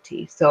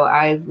community. So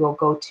I will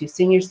go to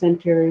senior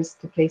centers,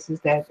 to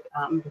places that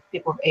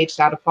people have aged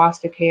out of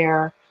foster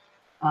care,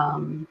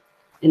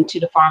 into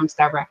the farms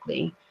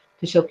directly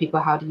to show people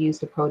how to use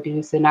the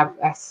produce. And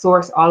I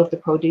source all of the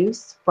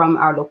produce from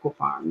our local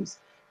farms.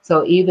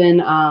 So even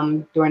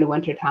during the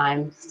winter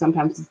time,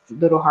 sometimes it's a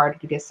little harder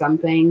to get some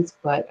things,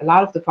 but a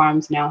lot of the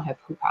farms now have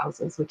hoop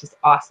houses, which is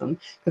awesome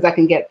because I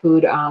can get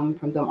food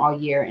from them all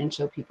year and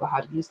show people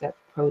how to use that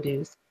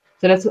produce.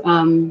 So that's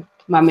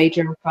my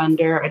major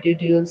funder. I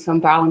do some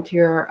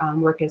volunteer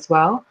work as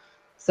well.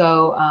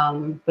 So,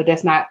 but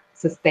that's not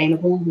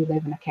sustainable. We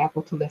live in a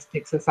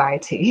capitalistic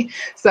society.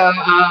 So,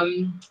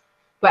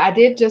 but I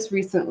did just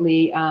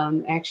recently,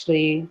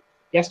 actually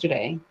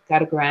yesterday,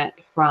 got a grant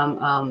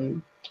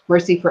from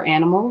Mercy for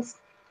Animals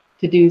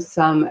to do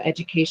some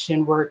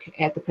education work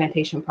at the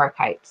Plantation Park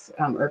Heights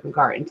Urban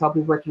Garden. So I'll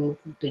be working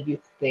with the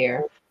youth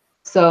there.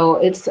 So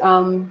it's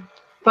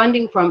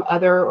funding from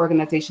other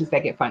organizations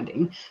that get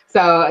funding.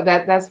 So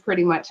that's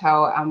pretty much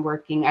how I'm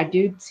working. I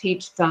do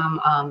teach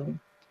some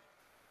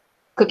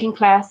cooking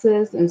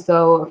classes. And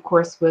so, of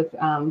course, with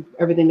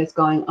everything that's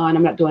going on,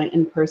 I'm not doing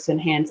in-person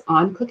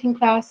hands-on cooking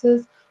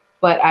classes,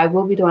 but I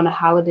will be doing a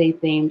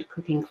holiday-themed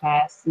cooking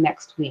class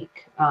next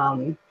week.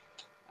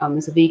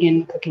 It's a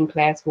vegan cooking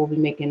class. We'll be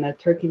making a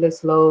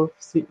turkeyless loaf,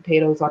 sweet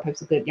potatoes, all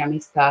types of good,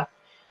 yummy stuff.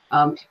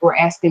 People are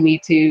asking me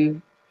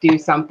to do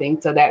something,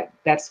 so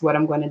that's what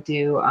I'm going to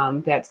do.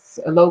 That's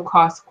a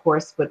low-cost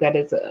course, but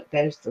there's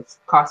a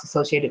cost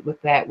associated with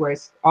that.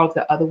 Whereas all of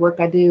the other work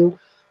I do,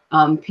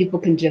 people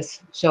can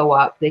just show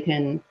up. They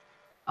can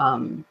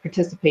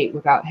participate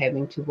without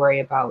having to worry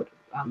about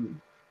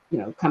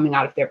coming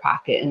out of their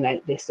pocket, and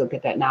that they still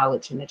get that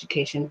knowledge and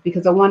education,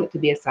 because I want it to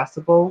be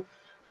accessible.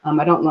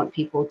 I don't want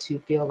people to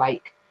feel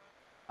like,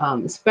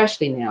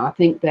 especially now, I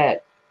think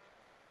that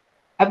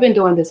I've been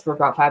doing this for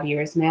about 5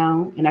 years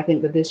now, and I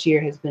think that this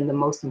year has been the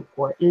most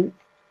important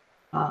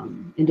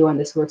in doing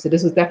this work. So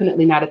this was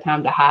definitely not a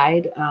time to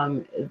hide.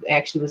 It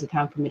actually was a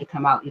time for me to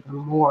come out even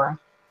more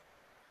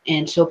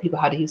and show people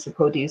how to use the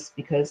produce,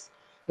 because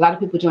a lot of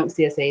people joined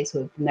CSAs who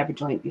have never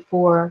joined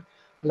before.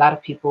 A lot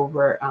of people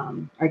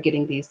are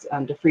getting these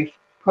the free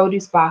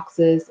produce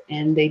boxes,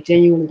 and they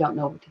genuinely don't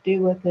know what to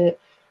do with it.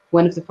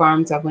 One of the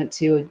farms I went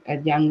to, a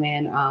young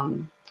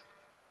man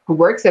who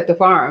works at the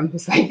farm,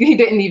 was like, he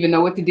didn't even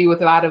know what to do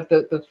with a lot of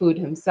the food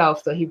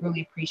himself. So he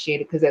really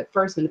appreciated, because at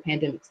first when the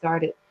pandemic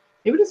started,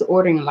 they were just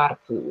ordering a lot of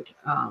food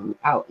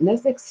out, and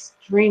that's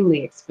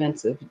extremely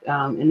expensive,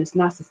 and it's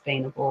not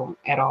sustainable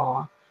at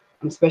all,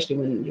 especially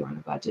when you're on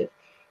a budget.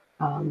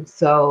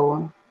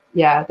 So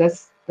yeah,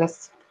 that's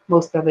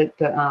most of it.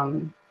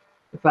 The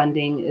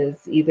funding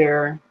is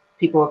either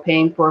people are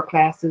paying for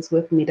classes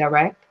with me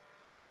direct,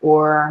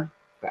 or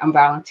I'm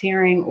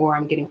volunteering, or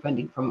I'm getting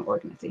funding from an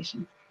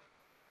organization.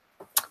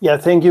 Yeah,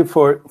 thank you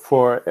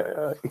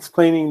for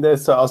explaining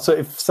this. Also,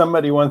 if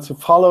somebody wants to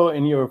follow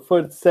in your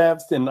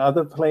footsteps in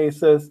other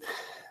places,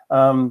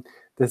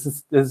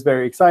 this is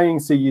very exciting.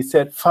 So you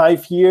said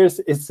 5 years.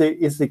 Is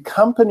the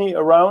company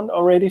around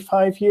already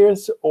 5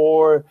 years,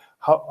 or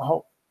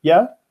how?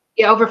 Yeah.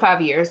 Yeah, over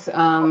 5 years. So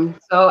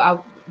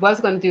I was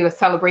going to do a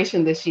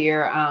celebration this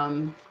year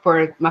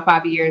for my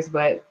 5 years,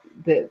 but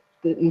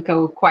didn't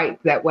go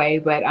quite that way.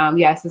 But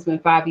yes, it's been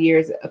 5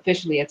 years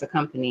officially as a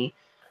company.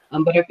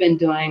 But I've been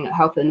doing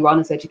health and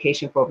wellness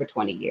education for over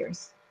 20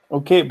 years.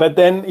 Okay, but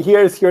then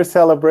here's your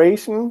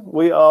celebration.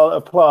 We all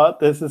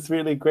applaud. This is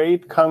really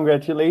great.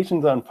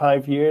 Congratulations on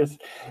 5 years.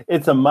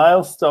 It's a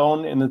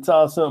milestone, and it's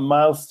also a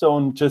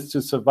milestone just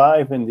to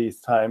survive in these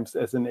times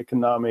as an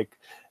economic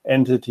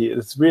entity.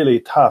 It's really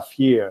tough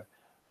year.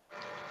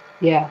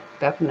 Yeah,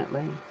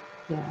 definitely.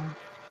 Yeah.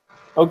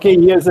 Okay,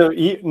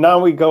 now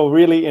we go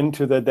really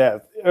into the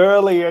depth.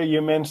 Earlier,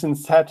 you mentioned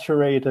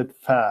saturated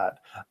fat.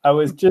 I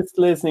was just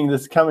listening,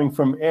 this coming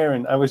from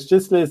Aaron, I was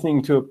just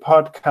listening to a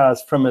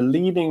podcast from a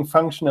leading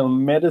functional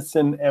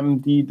medicine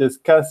MD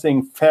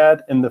discussing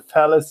fat and the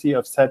fallacy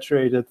of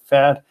saturated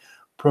fat,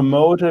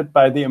 promoted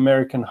by the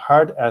American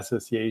Heart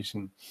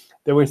Association.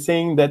 They were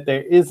saying that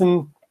there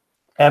isn't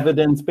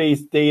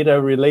evidence-based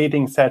data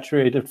relating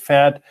saturated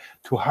fat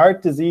to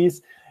heart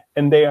disease,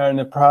 and they are in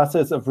the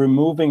process of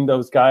removing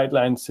those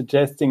guidelines,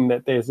 suggesting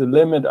that there's a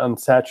limit on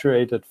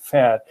saturated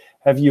fat.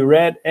 Have you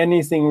read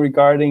anything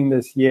regarding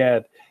this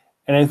yet?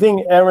 And I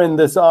think, Aaron,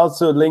 this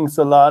also links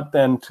a lot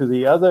then to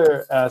the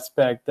other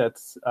aspect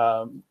that's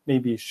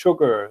maybe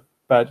sugar.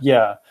 But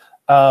yeah,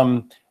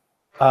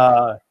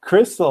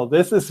 Crystal,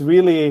 this is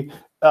really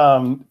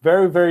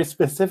very, very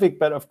specific.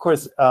 But of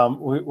course,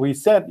 we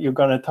said you're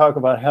going to talk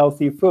about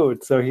healthy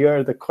food. So here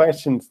are the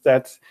questions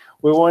that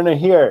we want to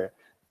hear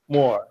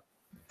more.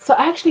 So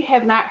I actually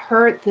have not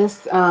heard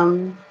this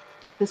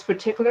this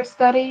particular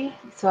study,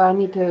 so I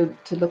need to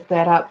look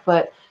that up.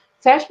 But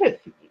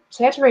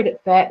saturated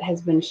fat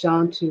has been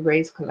shown to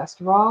raise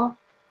cholesterol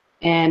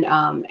and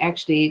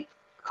actually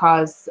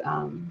cause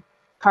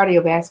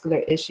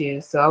cardiovascular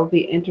issues. So I'll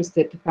be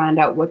interested to find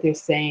out what they're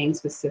saying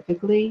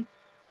specifically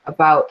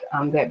about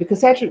that,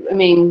 because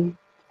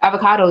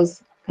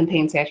avocados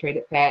contain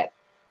saturated fat.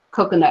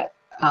 Coconut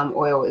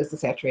oil is the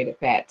saturated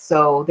fat.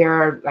 So there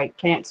are like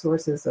plant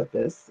sources of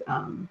this.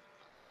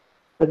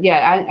 But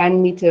yeah, I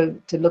need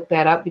to look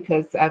that up,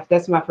 because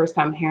that's my first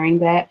time hearing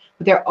that.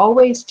 But they're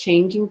always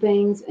changing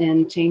things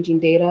and changing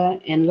data,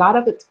 and a lot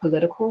of it's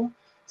political.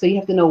 So you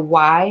have to know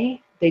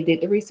why they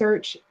did the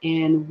research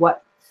and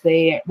what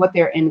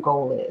their end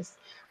goal is.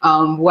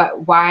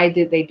 Why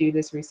did they do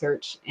this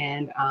research?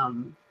 And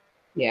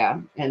yeah,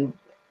 and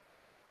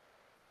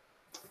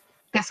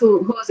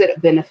because who is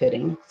it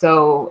benefiting?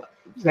 So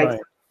like, Right.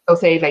 they'll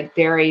say like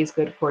dairy is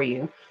good for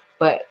you,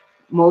 but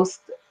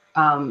most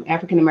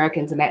African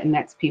Americans and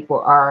Latinx people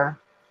are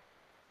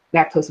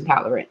lactose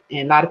intolerant,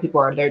 and a lot of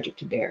people are allergic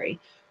to dairy.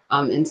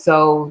 And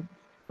so,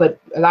 but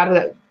a lot of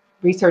that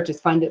research is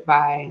funded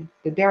by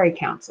the Dairy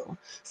Council.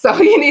 So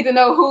you need to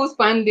know who's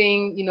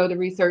funding, you know, the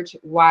research,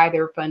 why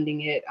they're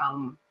funding it,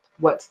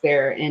 what's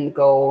their end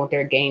goal,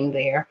 their game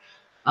there.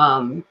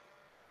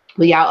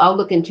 But yeah, I'll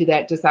look into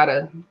that just out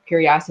of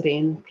curiosity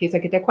in case I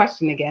get that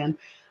question again.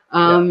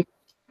 Yeah.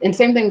 And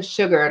same thing with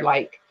sugar,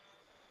 like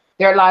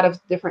there are a lot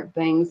of different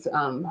things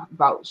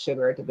about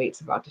sugar,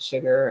 debates about the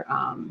sugar,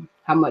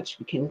 how much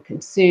we can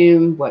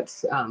consume,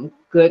 what's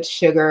good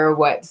sugar,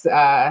 what's,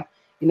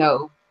 you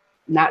know,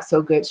 not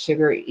so good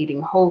sugar,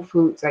 eating whole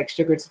foods, like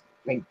sugars,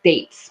 like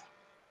dates,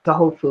 the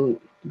whole food,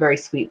 very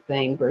sweet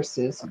thing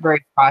versus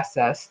very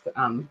processed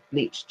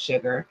bleached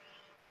sugar.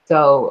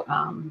 So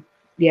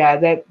yeah,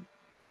 that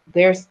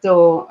there's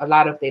still a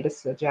lot of data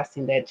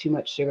suggesting that too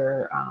much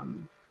sugar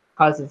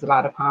causes a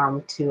lot of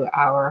harm to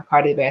our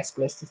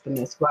cardiovascular system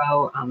as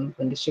well.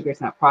 When the sugar is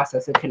not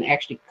processed, it can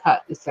actually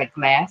cut, it's like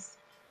glass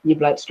in your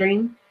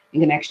bloodstream. It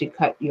can actually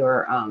cut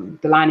your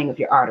the lining of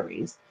your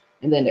arteries.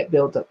 And then it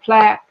builds up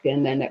plaque,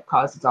 and then that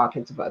causes all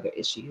kinds of other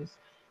issues.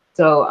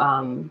 So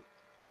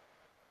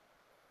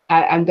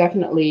I'm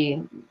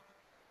definitely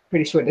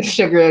pretty sure that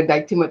sugar,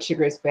 like too much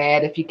sugar is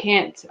bad. If you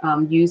can't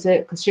use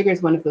it, because sugar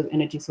is one of those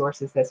energy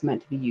sources that's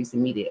meant to be used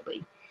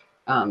immediately,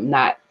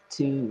 not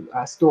to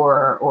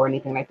store or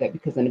anything like that,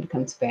 because then it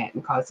becomes fat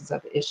and causes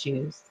other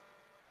issues.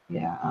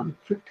 Yeah,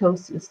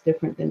 fructose is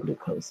different than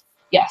glucose.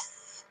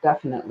 Yes,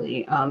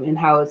 definitely. And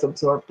how it's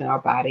absorbed in our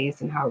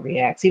bodies and how it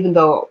reacts, even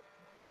though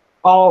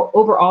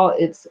overall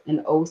it's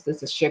an oats,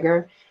 it's a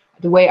sugar,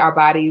 the way our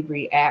body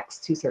reacts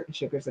to certain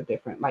sugars are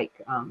different. Like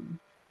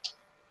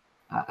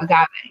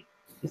agave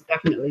is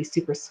definitely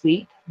super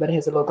sweet, but it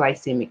has a low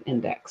glycemic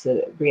index.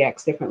 It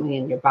reacts differently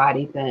in your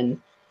body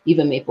than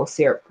even maple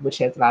syrup, which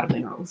has a lot of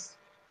minerals.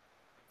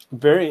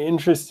 Very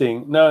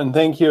interesting. No, and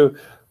thank you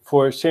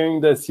for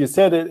sharing this. You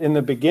said it in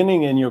the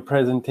beginning in your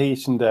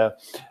presentation, the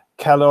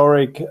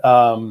caloric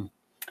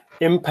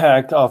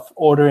impact of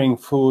ordering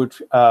food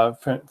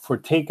for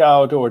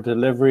takeout or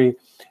delivery,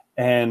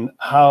 and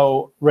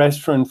how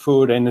restaurant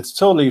food, and it's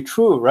totally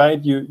true,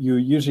 right? You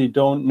usually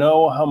don't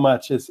know how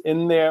much is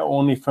in there,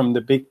 only from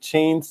the big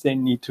chains. They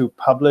need to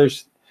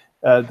publish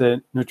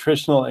the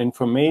nutritional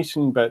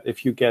information, but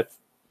if you get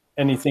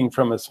anything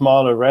from a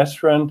smaller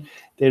restaurant,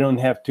 they don't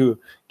have to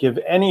give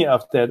any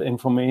of that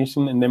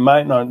information, and they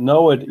might not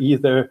know it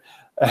either.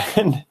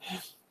 And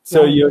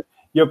so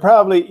you're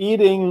probably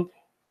eating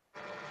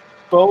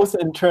both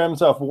in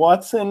terms of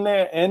what's in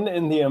there and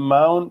in the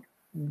amount,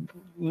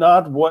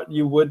 not what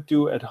you would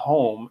do at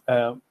home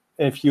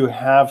if you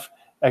have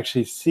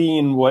actually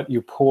seen what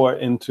you pour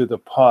into the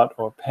pot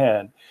or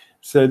pan.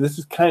 So this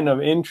is kind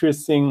of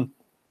interesting.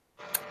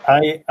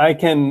 I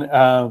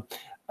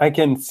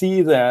can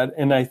see that,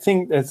 and I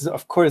think that's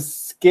of course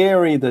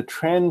scary, the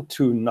trend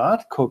to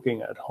not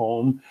cooking at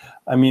home.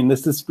 I mean,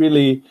 this is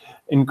really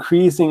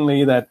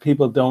increasingly that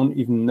people don't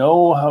even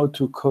know how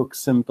to cook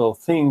simple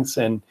things,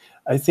 and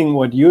I think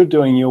what you're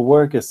doing, your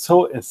work is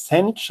so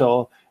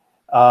essential.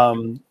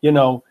 You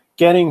know,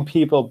 getting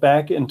people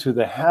back into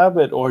the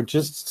habit, or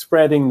just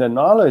spreading the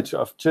knowledge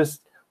of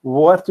just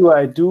what do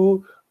I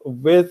do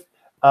with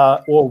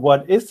or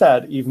what is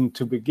that even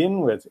to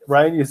begin with,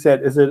 right? You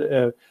said, is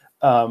it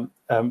a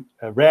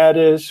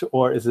radish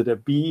or is it a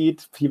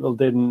beet? People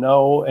didn't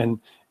know, and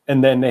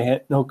then they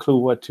had no clue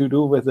what to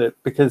do with it,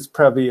 because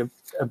probably a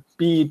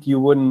beet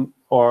you wouldn't,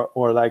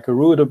 or like a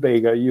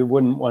rutabaga, you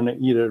wouldn't want to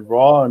eat it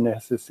raw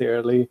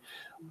necessarily,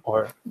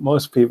 or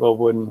most people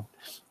wouldn't.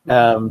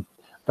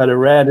 But a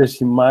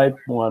radish you might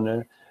want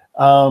to.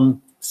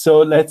 So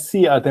let's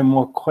see, are there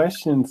more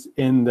questions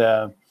in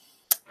the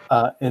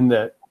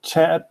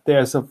chat?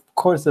 There's of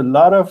course a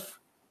lot of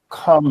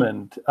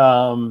comment,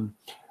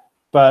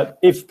 but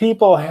if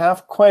people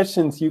have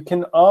questions, you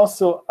can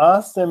also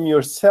ask them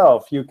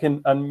yourself. You can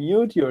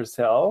unmute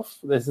yourself.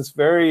 This is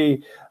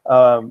very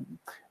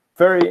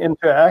very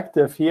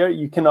interactive here.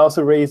 You can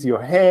also raise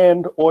your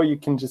hand, or you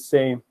can just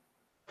say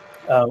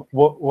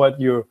what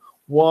you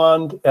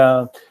want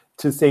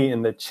to say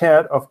in the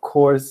chat, of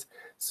course.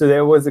 So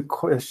there was a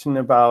question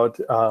about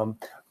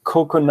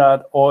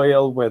coconut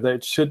oil, whether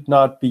it should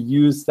not be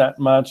used that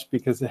much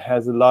because it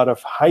has a lot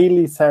of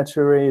highly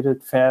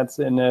saturated fats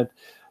in it.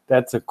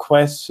 That's a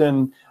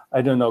question.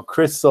 I don't know,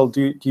 Crystal,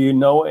 do you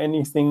know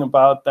anything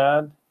about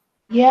that?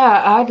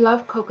 Yeah, I'd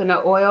love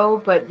coconut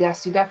oil, but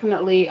yes, you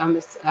definitely,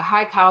 it's a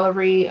high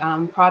calorie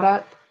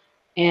product,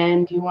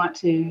 and you want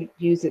to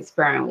use it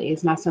sparingly.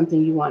 It's not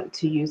something you want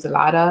to use a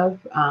lot of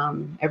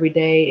every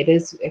day. It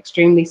is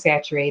extremely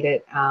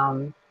saturated.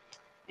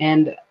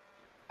 And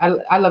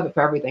I love it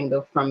for everything,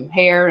 though, from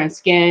hair and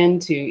skin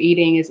to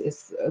eating.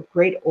 Is a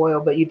great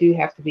oil, but you do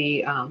have to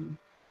be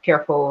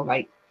careful,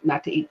 like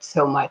not to eat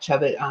so much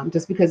of it.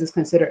 Just because it's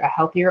considered a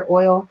healthier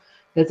oil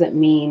doesn't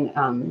mean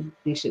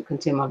you should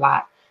consume a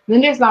lot. And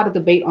then there's a lot of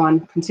debate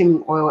on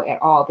consuming oil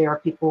at all. There are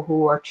people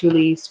who are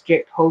truly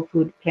strict whole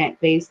food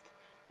plant-based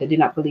that do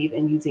not believe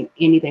in using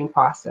anything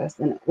processed,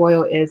 and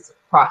oil is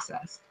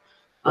processed.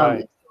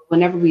 Right.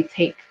 Whenever we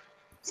take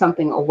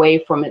something away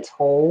from its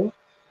whole,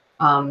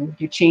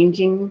 you're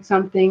changing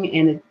something,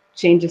 and it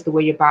changes the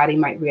way your body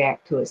might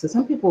react to it. So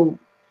some people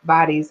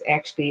bodies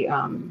actually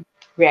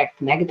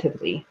react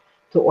negatively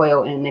to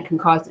oil, and it can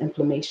cause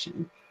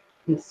inflammation.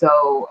 And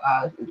so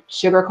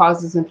sugar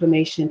causes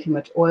inflammation. Too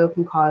much oil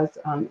can cause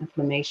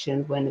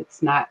inflammation when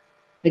it's not,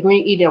 like when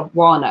you eat a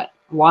walnut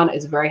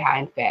is very high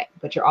in fat,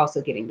 but you're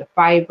also getting the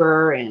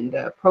fiber and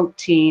the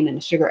protein and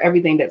the sugar,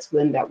 everything that's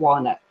in that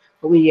walnut.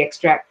 But when you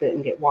extract it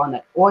and get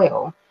walnut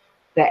oil,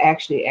 that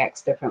actually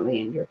acts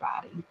differently in your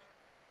body.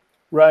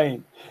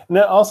 Right. And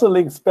that also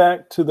links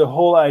back to the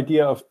whole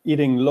idea of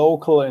eating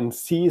local and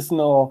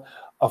seasonal.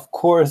 Of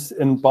course,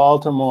 in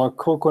Baltimore,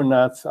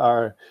 coconuts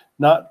are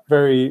not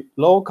very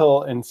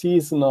local and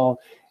seasonal.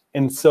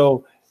 And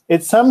so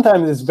it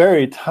sometimes is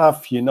very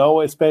tough, you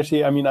know,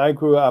 especially, I mean, I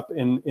grew up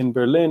in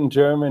Berlin,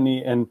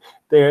 Germany, and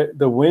there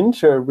the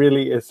winter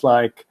really is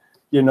like,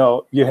 you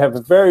know, you have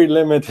a very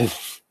limited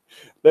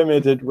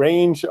limited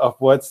range of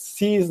what's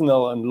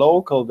seasonal and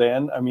local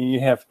then. I mean, you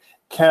have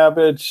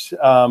cabbage,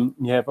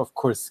 you have, of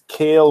course,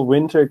 kale,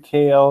 winter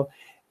kale,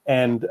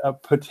 and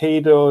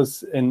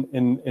potatoes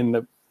in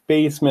the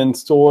basement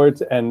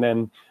stored, and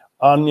then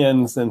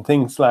onions and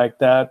things like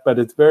that. But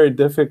it's very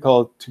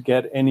difficult to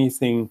get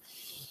anything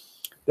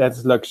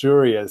that's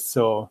luxurious.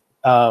 So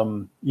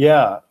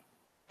yeah,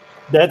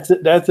 that's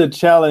a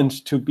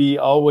challenge to be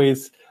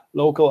always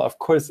local. Of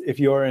course, if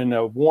you're in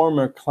a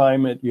warmer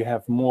climate, you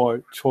have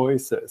more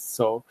choices.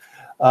 So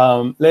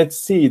let's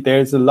see,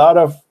 there's a lot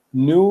of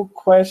new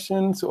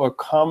questions or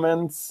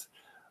comments.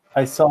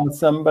 I saw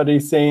somebody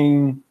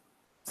saying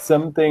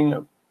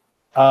something.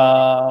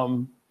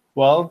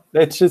 Well,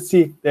 let's just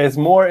see. There's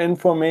more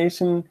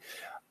information.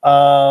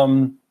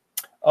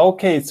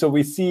 Okay, so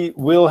we see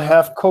we'll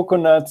have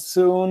coconuts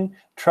soon,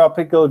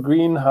 tropical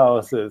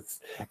greenhouses.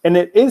 And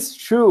it is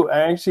true.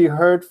 I actually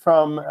heard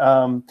from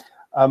a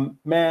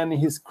man,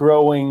 he's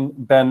growing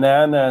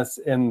bananas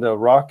in the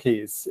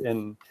Rockies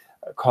in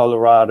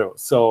Colorado.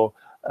 So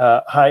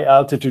high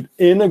altitude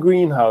in a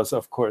greenhouse,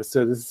 of course.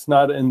 So this is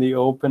not in the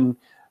open.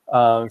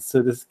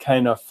 So this is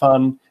kind of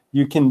fun.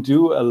 You can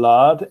do a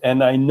lot.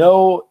 And I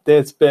know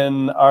there's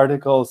been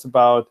articles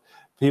about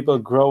people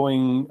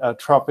growing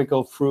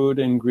tropical fruit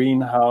in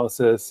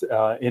greenhouses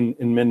in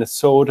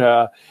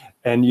Minnesota.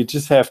 And you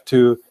just have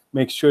to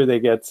make sure they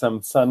get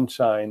some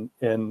sunshine.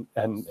 And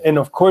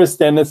of course,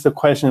 then it's the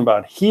question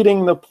about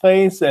heating the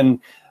place. And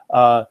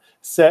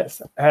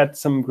Seth had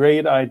some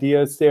great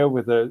ideas there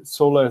with a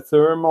solar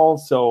thermal.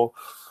 So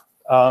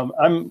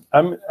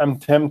I'm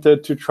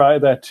tempted to try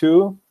that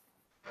too.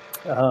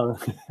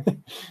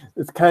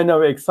 It's kind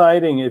of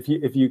exciting if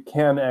you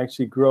can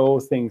actually grow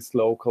things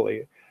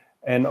locally.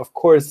 And of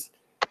course,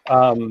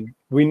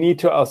 we need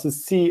to also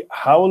see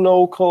how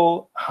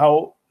local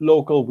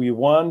we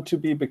want to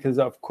be, because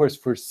of course,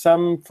 for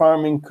some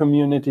farming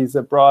communities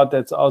abroad,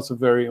 that's also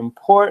very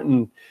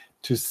important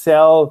to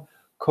sell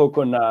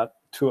coconut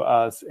to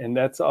us. And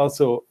that's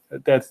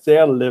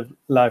their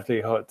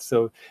livelihood.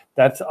 So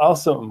that's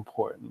also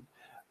important.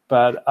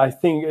 But I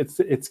think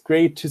it's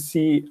great to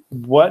see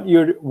what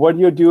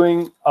you're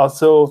doing.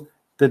 Also,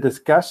 the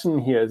discussion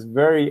here is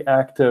very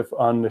active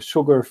on the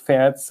sugar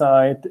fat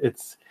side.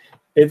 It's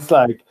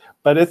like,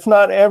 but it's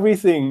not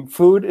everything.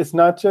 Food is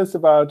not just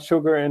about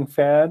sugar and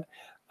fat.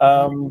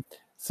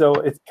 So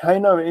it's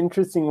kind of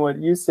interesting what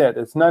you said.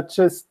 It's not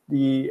just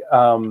the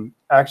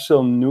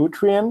actual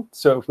nutrient.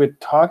 So if we're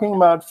talking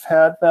about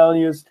fat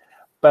values,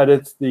 but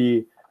it's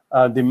the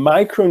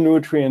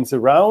micronutrients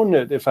around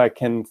it, if I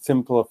can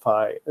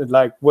simplify,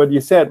 like what you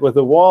said with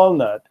the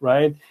walnut,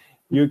 right?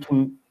 You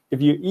can,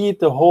 if you eat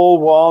the whole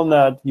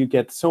walnut, you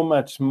get so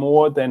much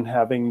more than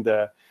having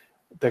the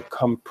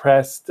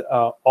compressed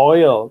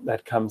oil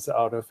that comes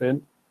out of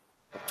it.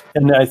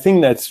 And I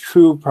think that's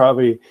true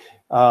probably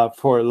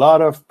for a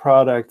lot of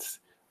products,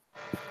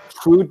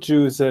 fruit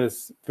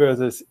juices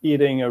versus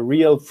eating a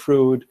real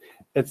fruit,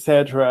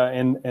 etc.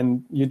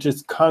 And you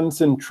just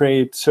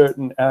concentrate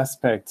certain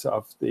aspects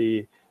of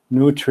the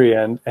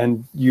nutrient,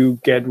 and you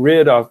get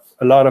rid of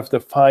a lot of the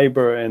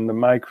fiber and the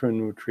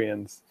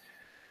micronutrients.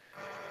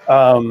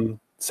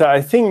 So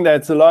I think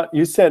that's a lot.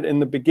 You said in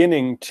the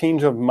beginning,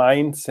 change of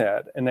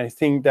mindset. And I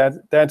think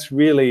that's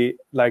really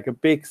like a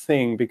big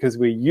thing, because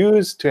we're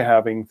used to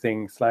having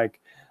things like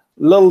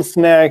little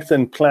snacks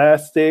and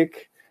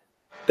plastic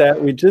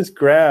that we just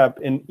grab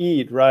and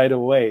eat right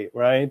away,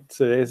 right?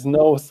 So there's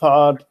no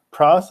thought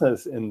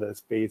process in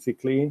this,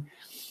 basically.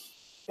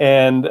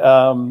 And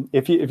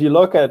if you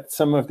look at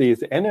some of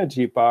these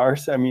energy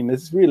bars, I mean,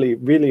 it's really,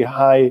 really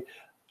high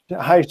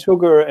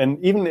sugar,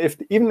 and even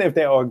if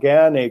they're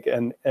organic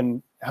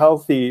and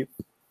healthy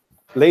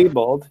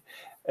labeled,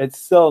 it's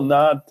still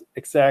not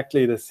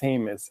exactly the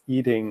same as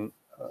eating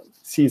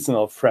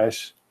seasonal,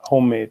 fresh,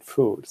 homemade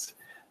foods.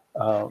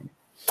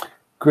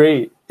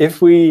 Great.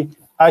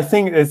 I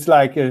think it's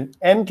like an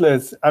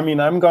endless. I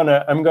mean, I'm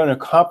gonna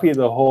copy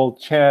the whole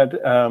chat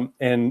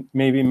and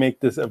maybe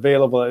make this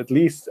available at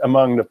least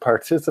among the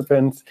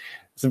participants.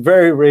 It's a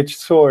very rich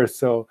source,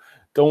 so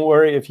don't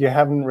worry if you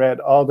haven't read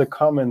all the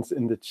comments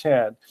in the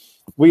chat.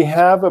 We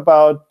have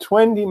about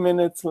 20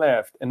 minutes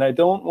left, and I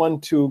don't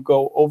want to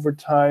go over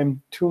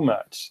time too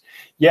much.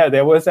 Yeah,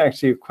 there was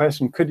actually a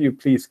question. Could you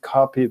please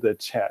copy the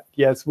chat?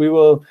 Yes, we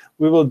will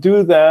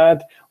do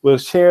that. We'll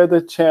share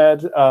the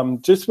chat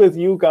just with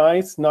you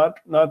guys, not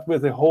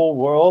with the whole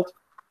world.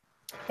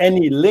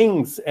 Any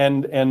links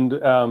and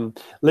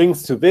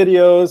links to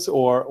videos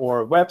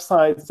or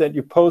websites that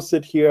you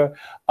posted here,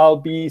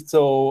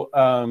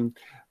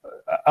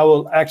 I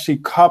will actually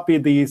copy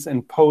these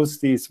and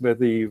post these with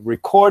the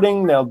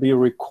recording. There'll be a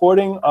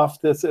recording of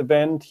this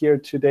event here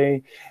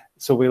today.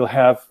 So we'll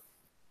have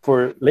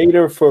for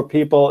later for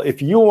people,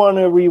 if you want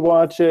to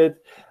rewatch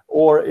it,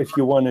 or if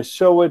you want to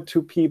show it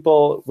to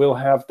people, we'll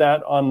have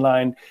that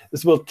online.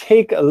 This will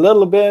take a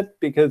little bit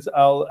because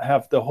I'll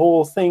have the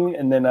whole thing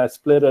and then I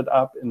split it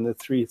up in the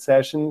 3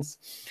 sessions.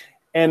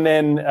 And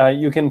then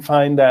you can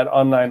find that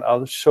online.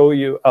 I'll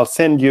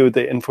send you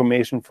the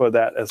information for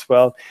that as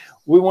well.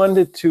 We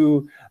wanted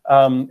to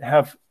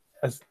have,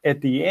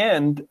 at the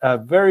end, a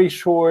very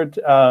short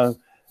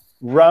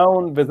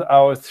round with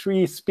our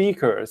 3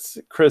 speakers.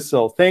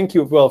 Crystal, thank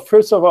you. Well,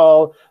 first of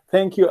all,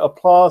 thank you.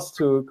 Applause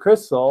to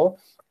Crystal.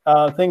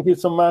 Thank you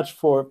so much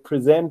for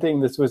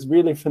presenting. This was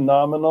really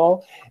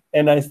phenomenal.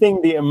 And I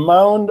think the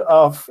amount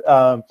of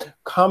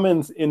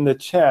comments in the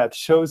chat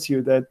shows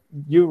you that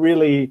you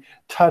really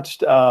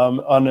touched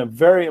on a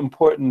very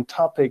important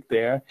topic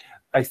there.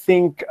 I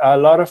think a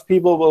lot of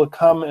people will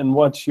come and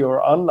watch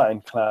your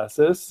online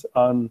classes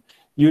on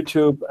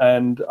YouTube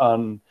and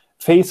on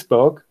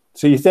Facebook.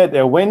 So you said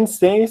they're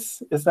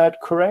Wednesdays, is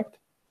that correct?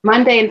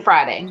 Monday and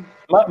Friday.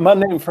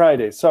 Monday and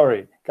Friday,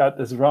 sorry, got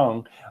this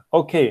wrong.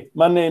 Okay,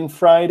 Monday and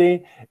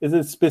Friday. Is it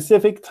a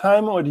specific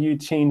time or do you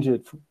change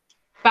it?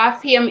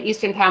 5 p.m.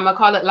 Eastern time. I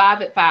call it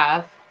live at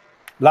 5.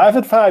 Live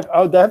at 5.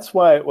 Oh, that's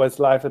why it was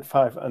live at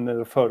 5 under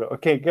the photo.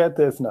 Okay, get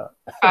this now.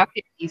 5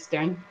 p.m.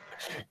 Eastern.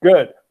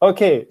 Good.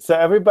 Okay, so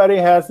everybody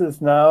has this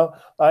now.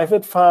 Live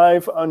at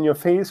 5 on your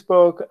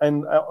Facebook.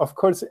 And of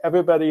course,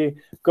 everybody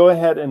go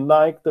ahead and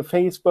like the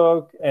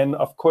Facebook and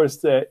of course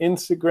the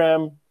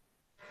Instagram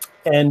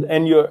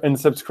and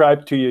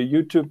subscribe to your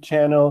YouTube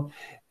channel.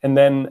 And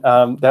then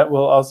that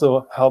will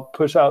also help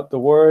push out the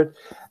word.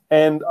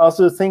 And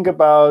also think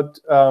about,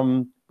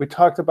 we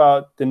talked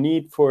about the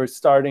need for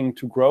starting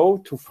to grow,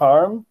 to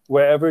farm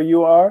wherever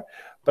you are.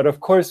 But of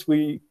course,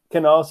 we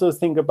can also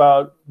think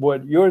about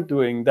what you're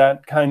doing.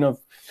 That kind of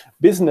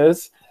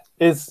business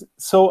is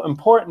so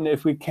important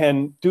if we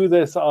can do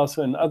this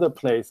also in other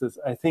places.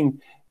 I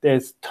think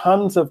there's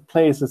tons of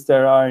places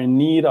that are in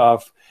need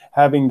of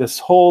having this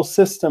whole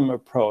system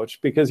approach,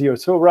 because you're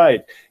so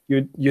right.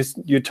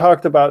 You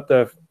talked about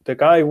the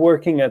guy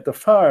working at the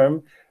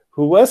farm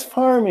who was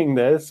farming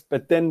this,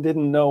 but then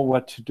didn't know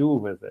what to do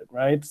with it,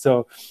 right?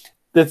 So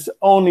that's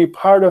only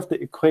part of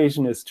the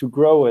equation, is to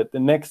grow it. The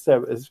next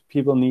step is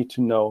people need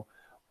to know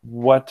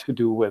what to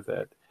do with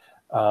it.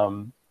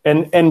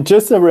 And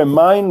just a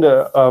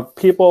reminder of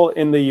people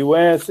in the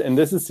US, and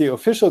this is the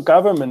official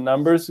government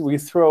numbers, we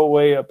throw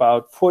away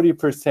about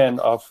 40%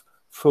 of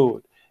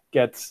food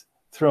gets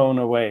thrown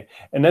away.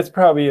 And that's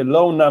probably a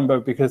low number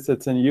because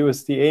it's a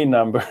USDA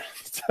number.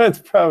 So it's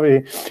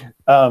probably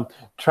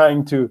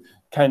trying to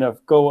kind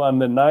of go on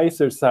the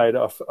nicer side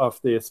of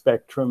the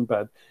spectrum.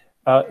 But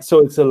so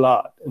it's a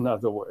lot, in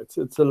other words.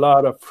 It's a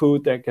lot of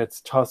food that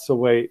gets tossed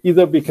away,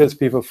 either because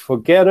people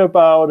forget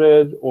about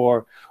it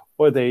or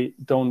they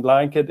don't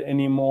like it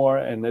anymore.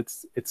 And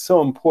it's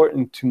so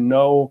important to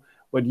know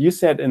what you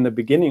said in the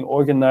beginning,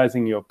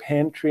 organizing your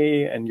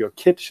pantry and your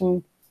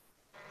kitchen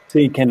so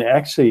you can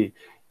actually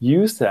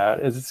use that.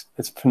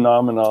 It's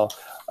phenomenal.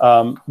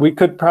 We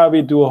could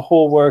probably do a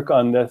whole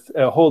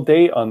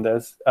day on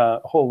this,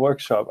 whole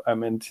workshop, I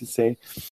meant to say.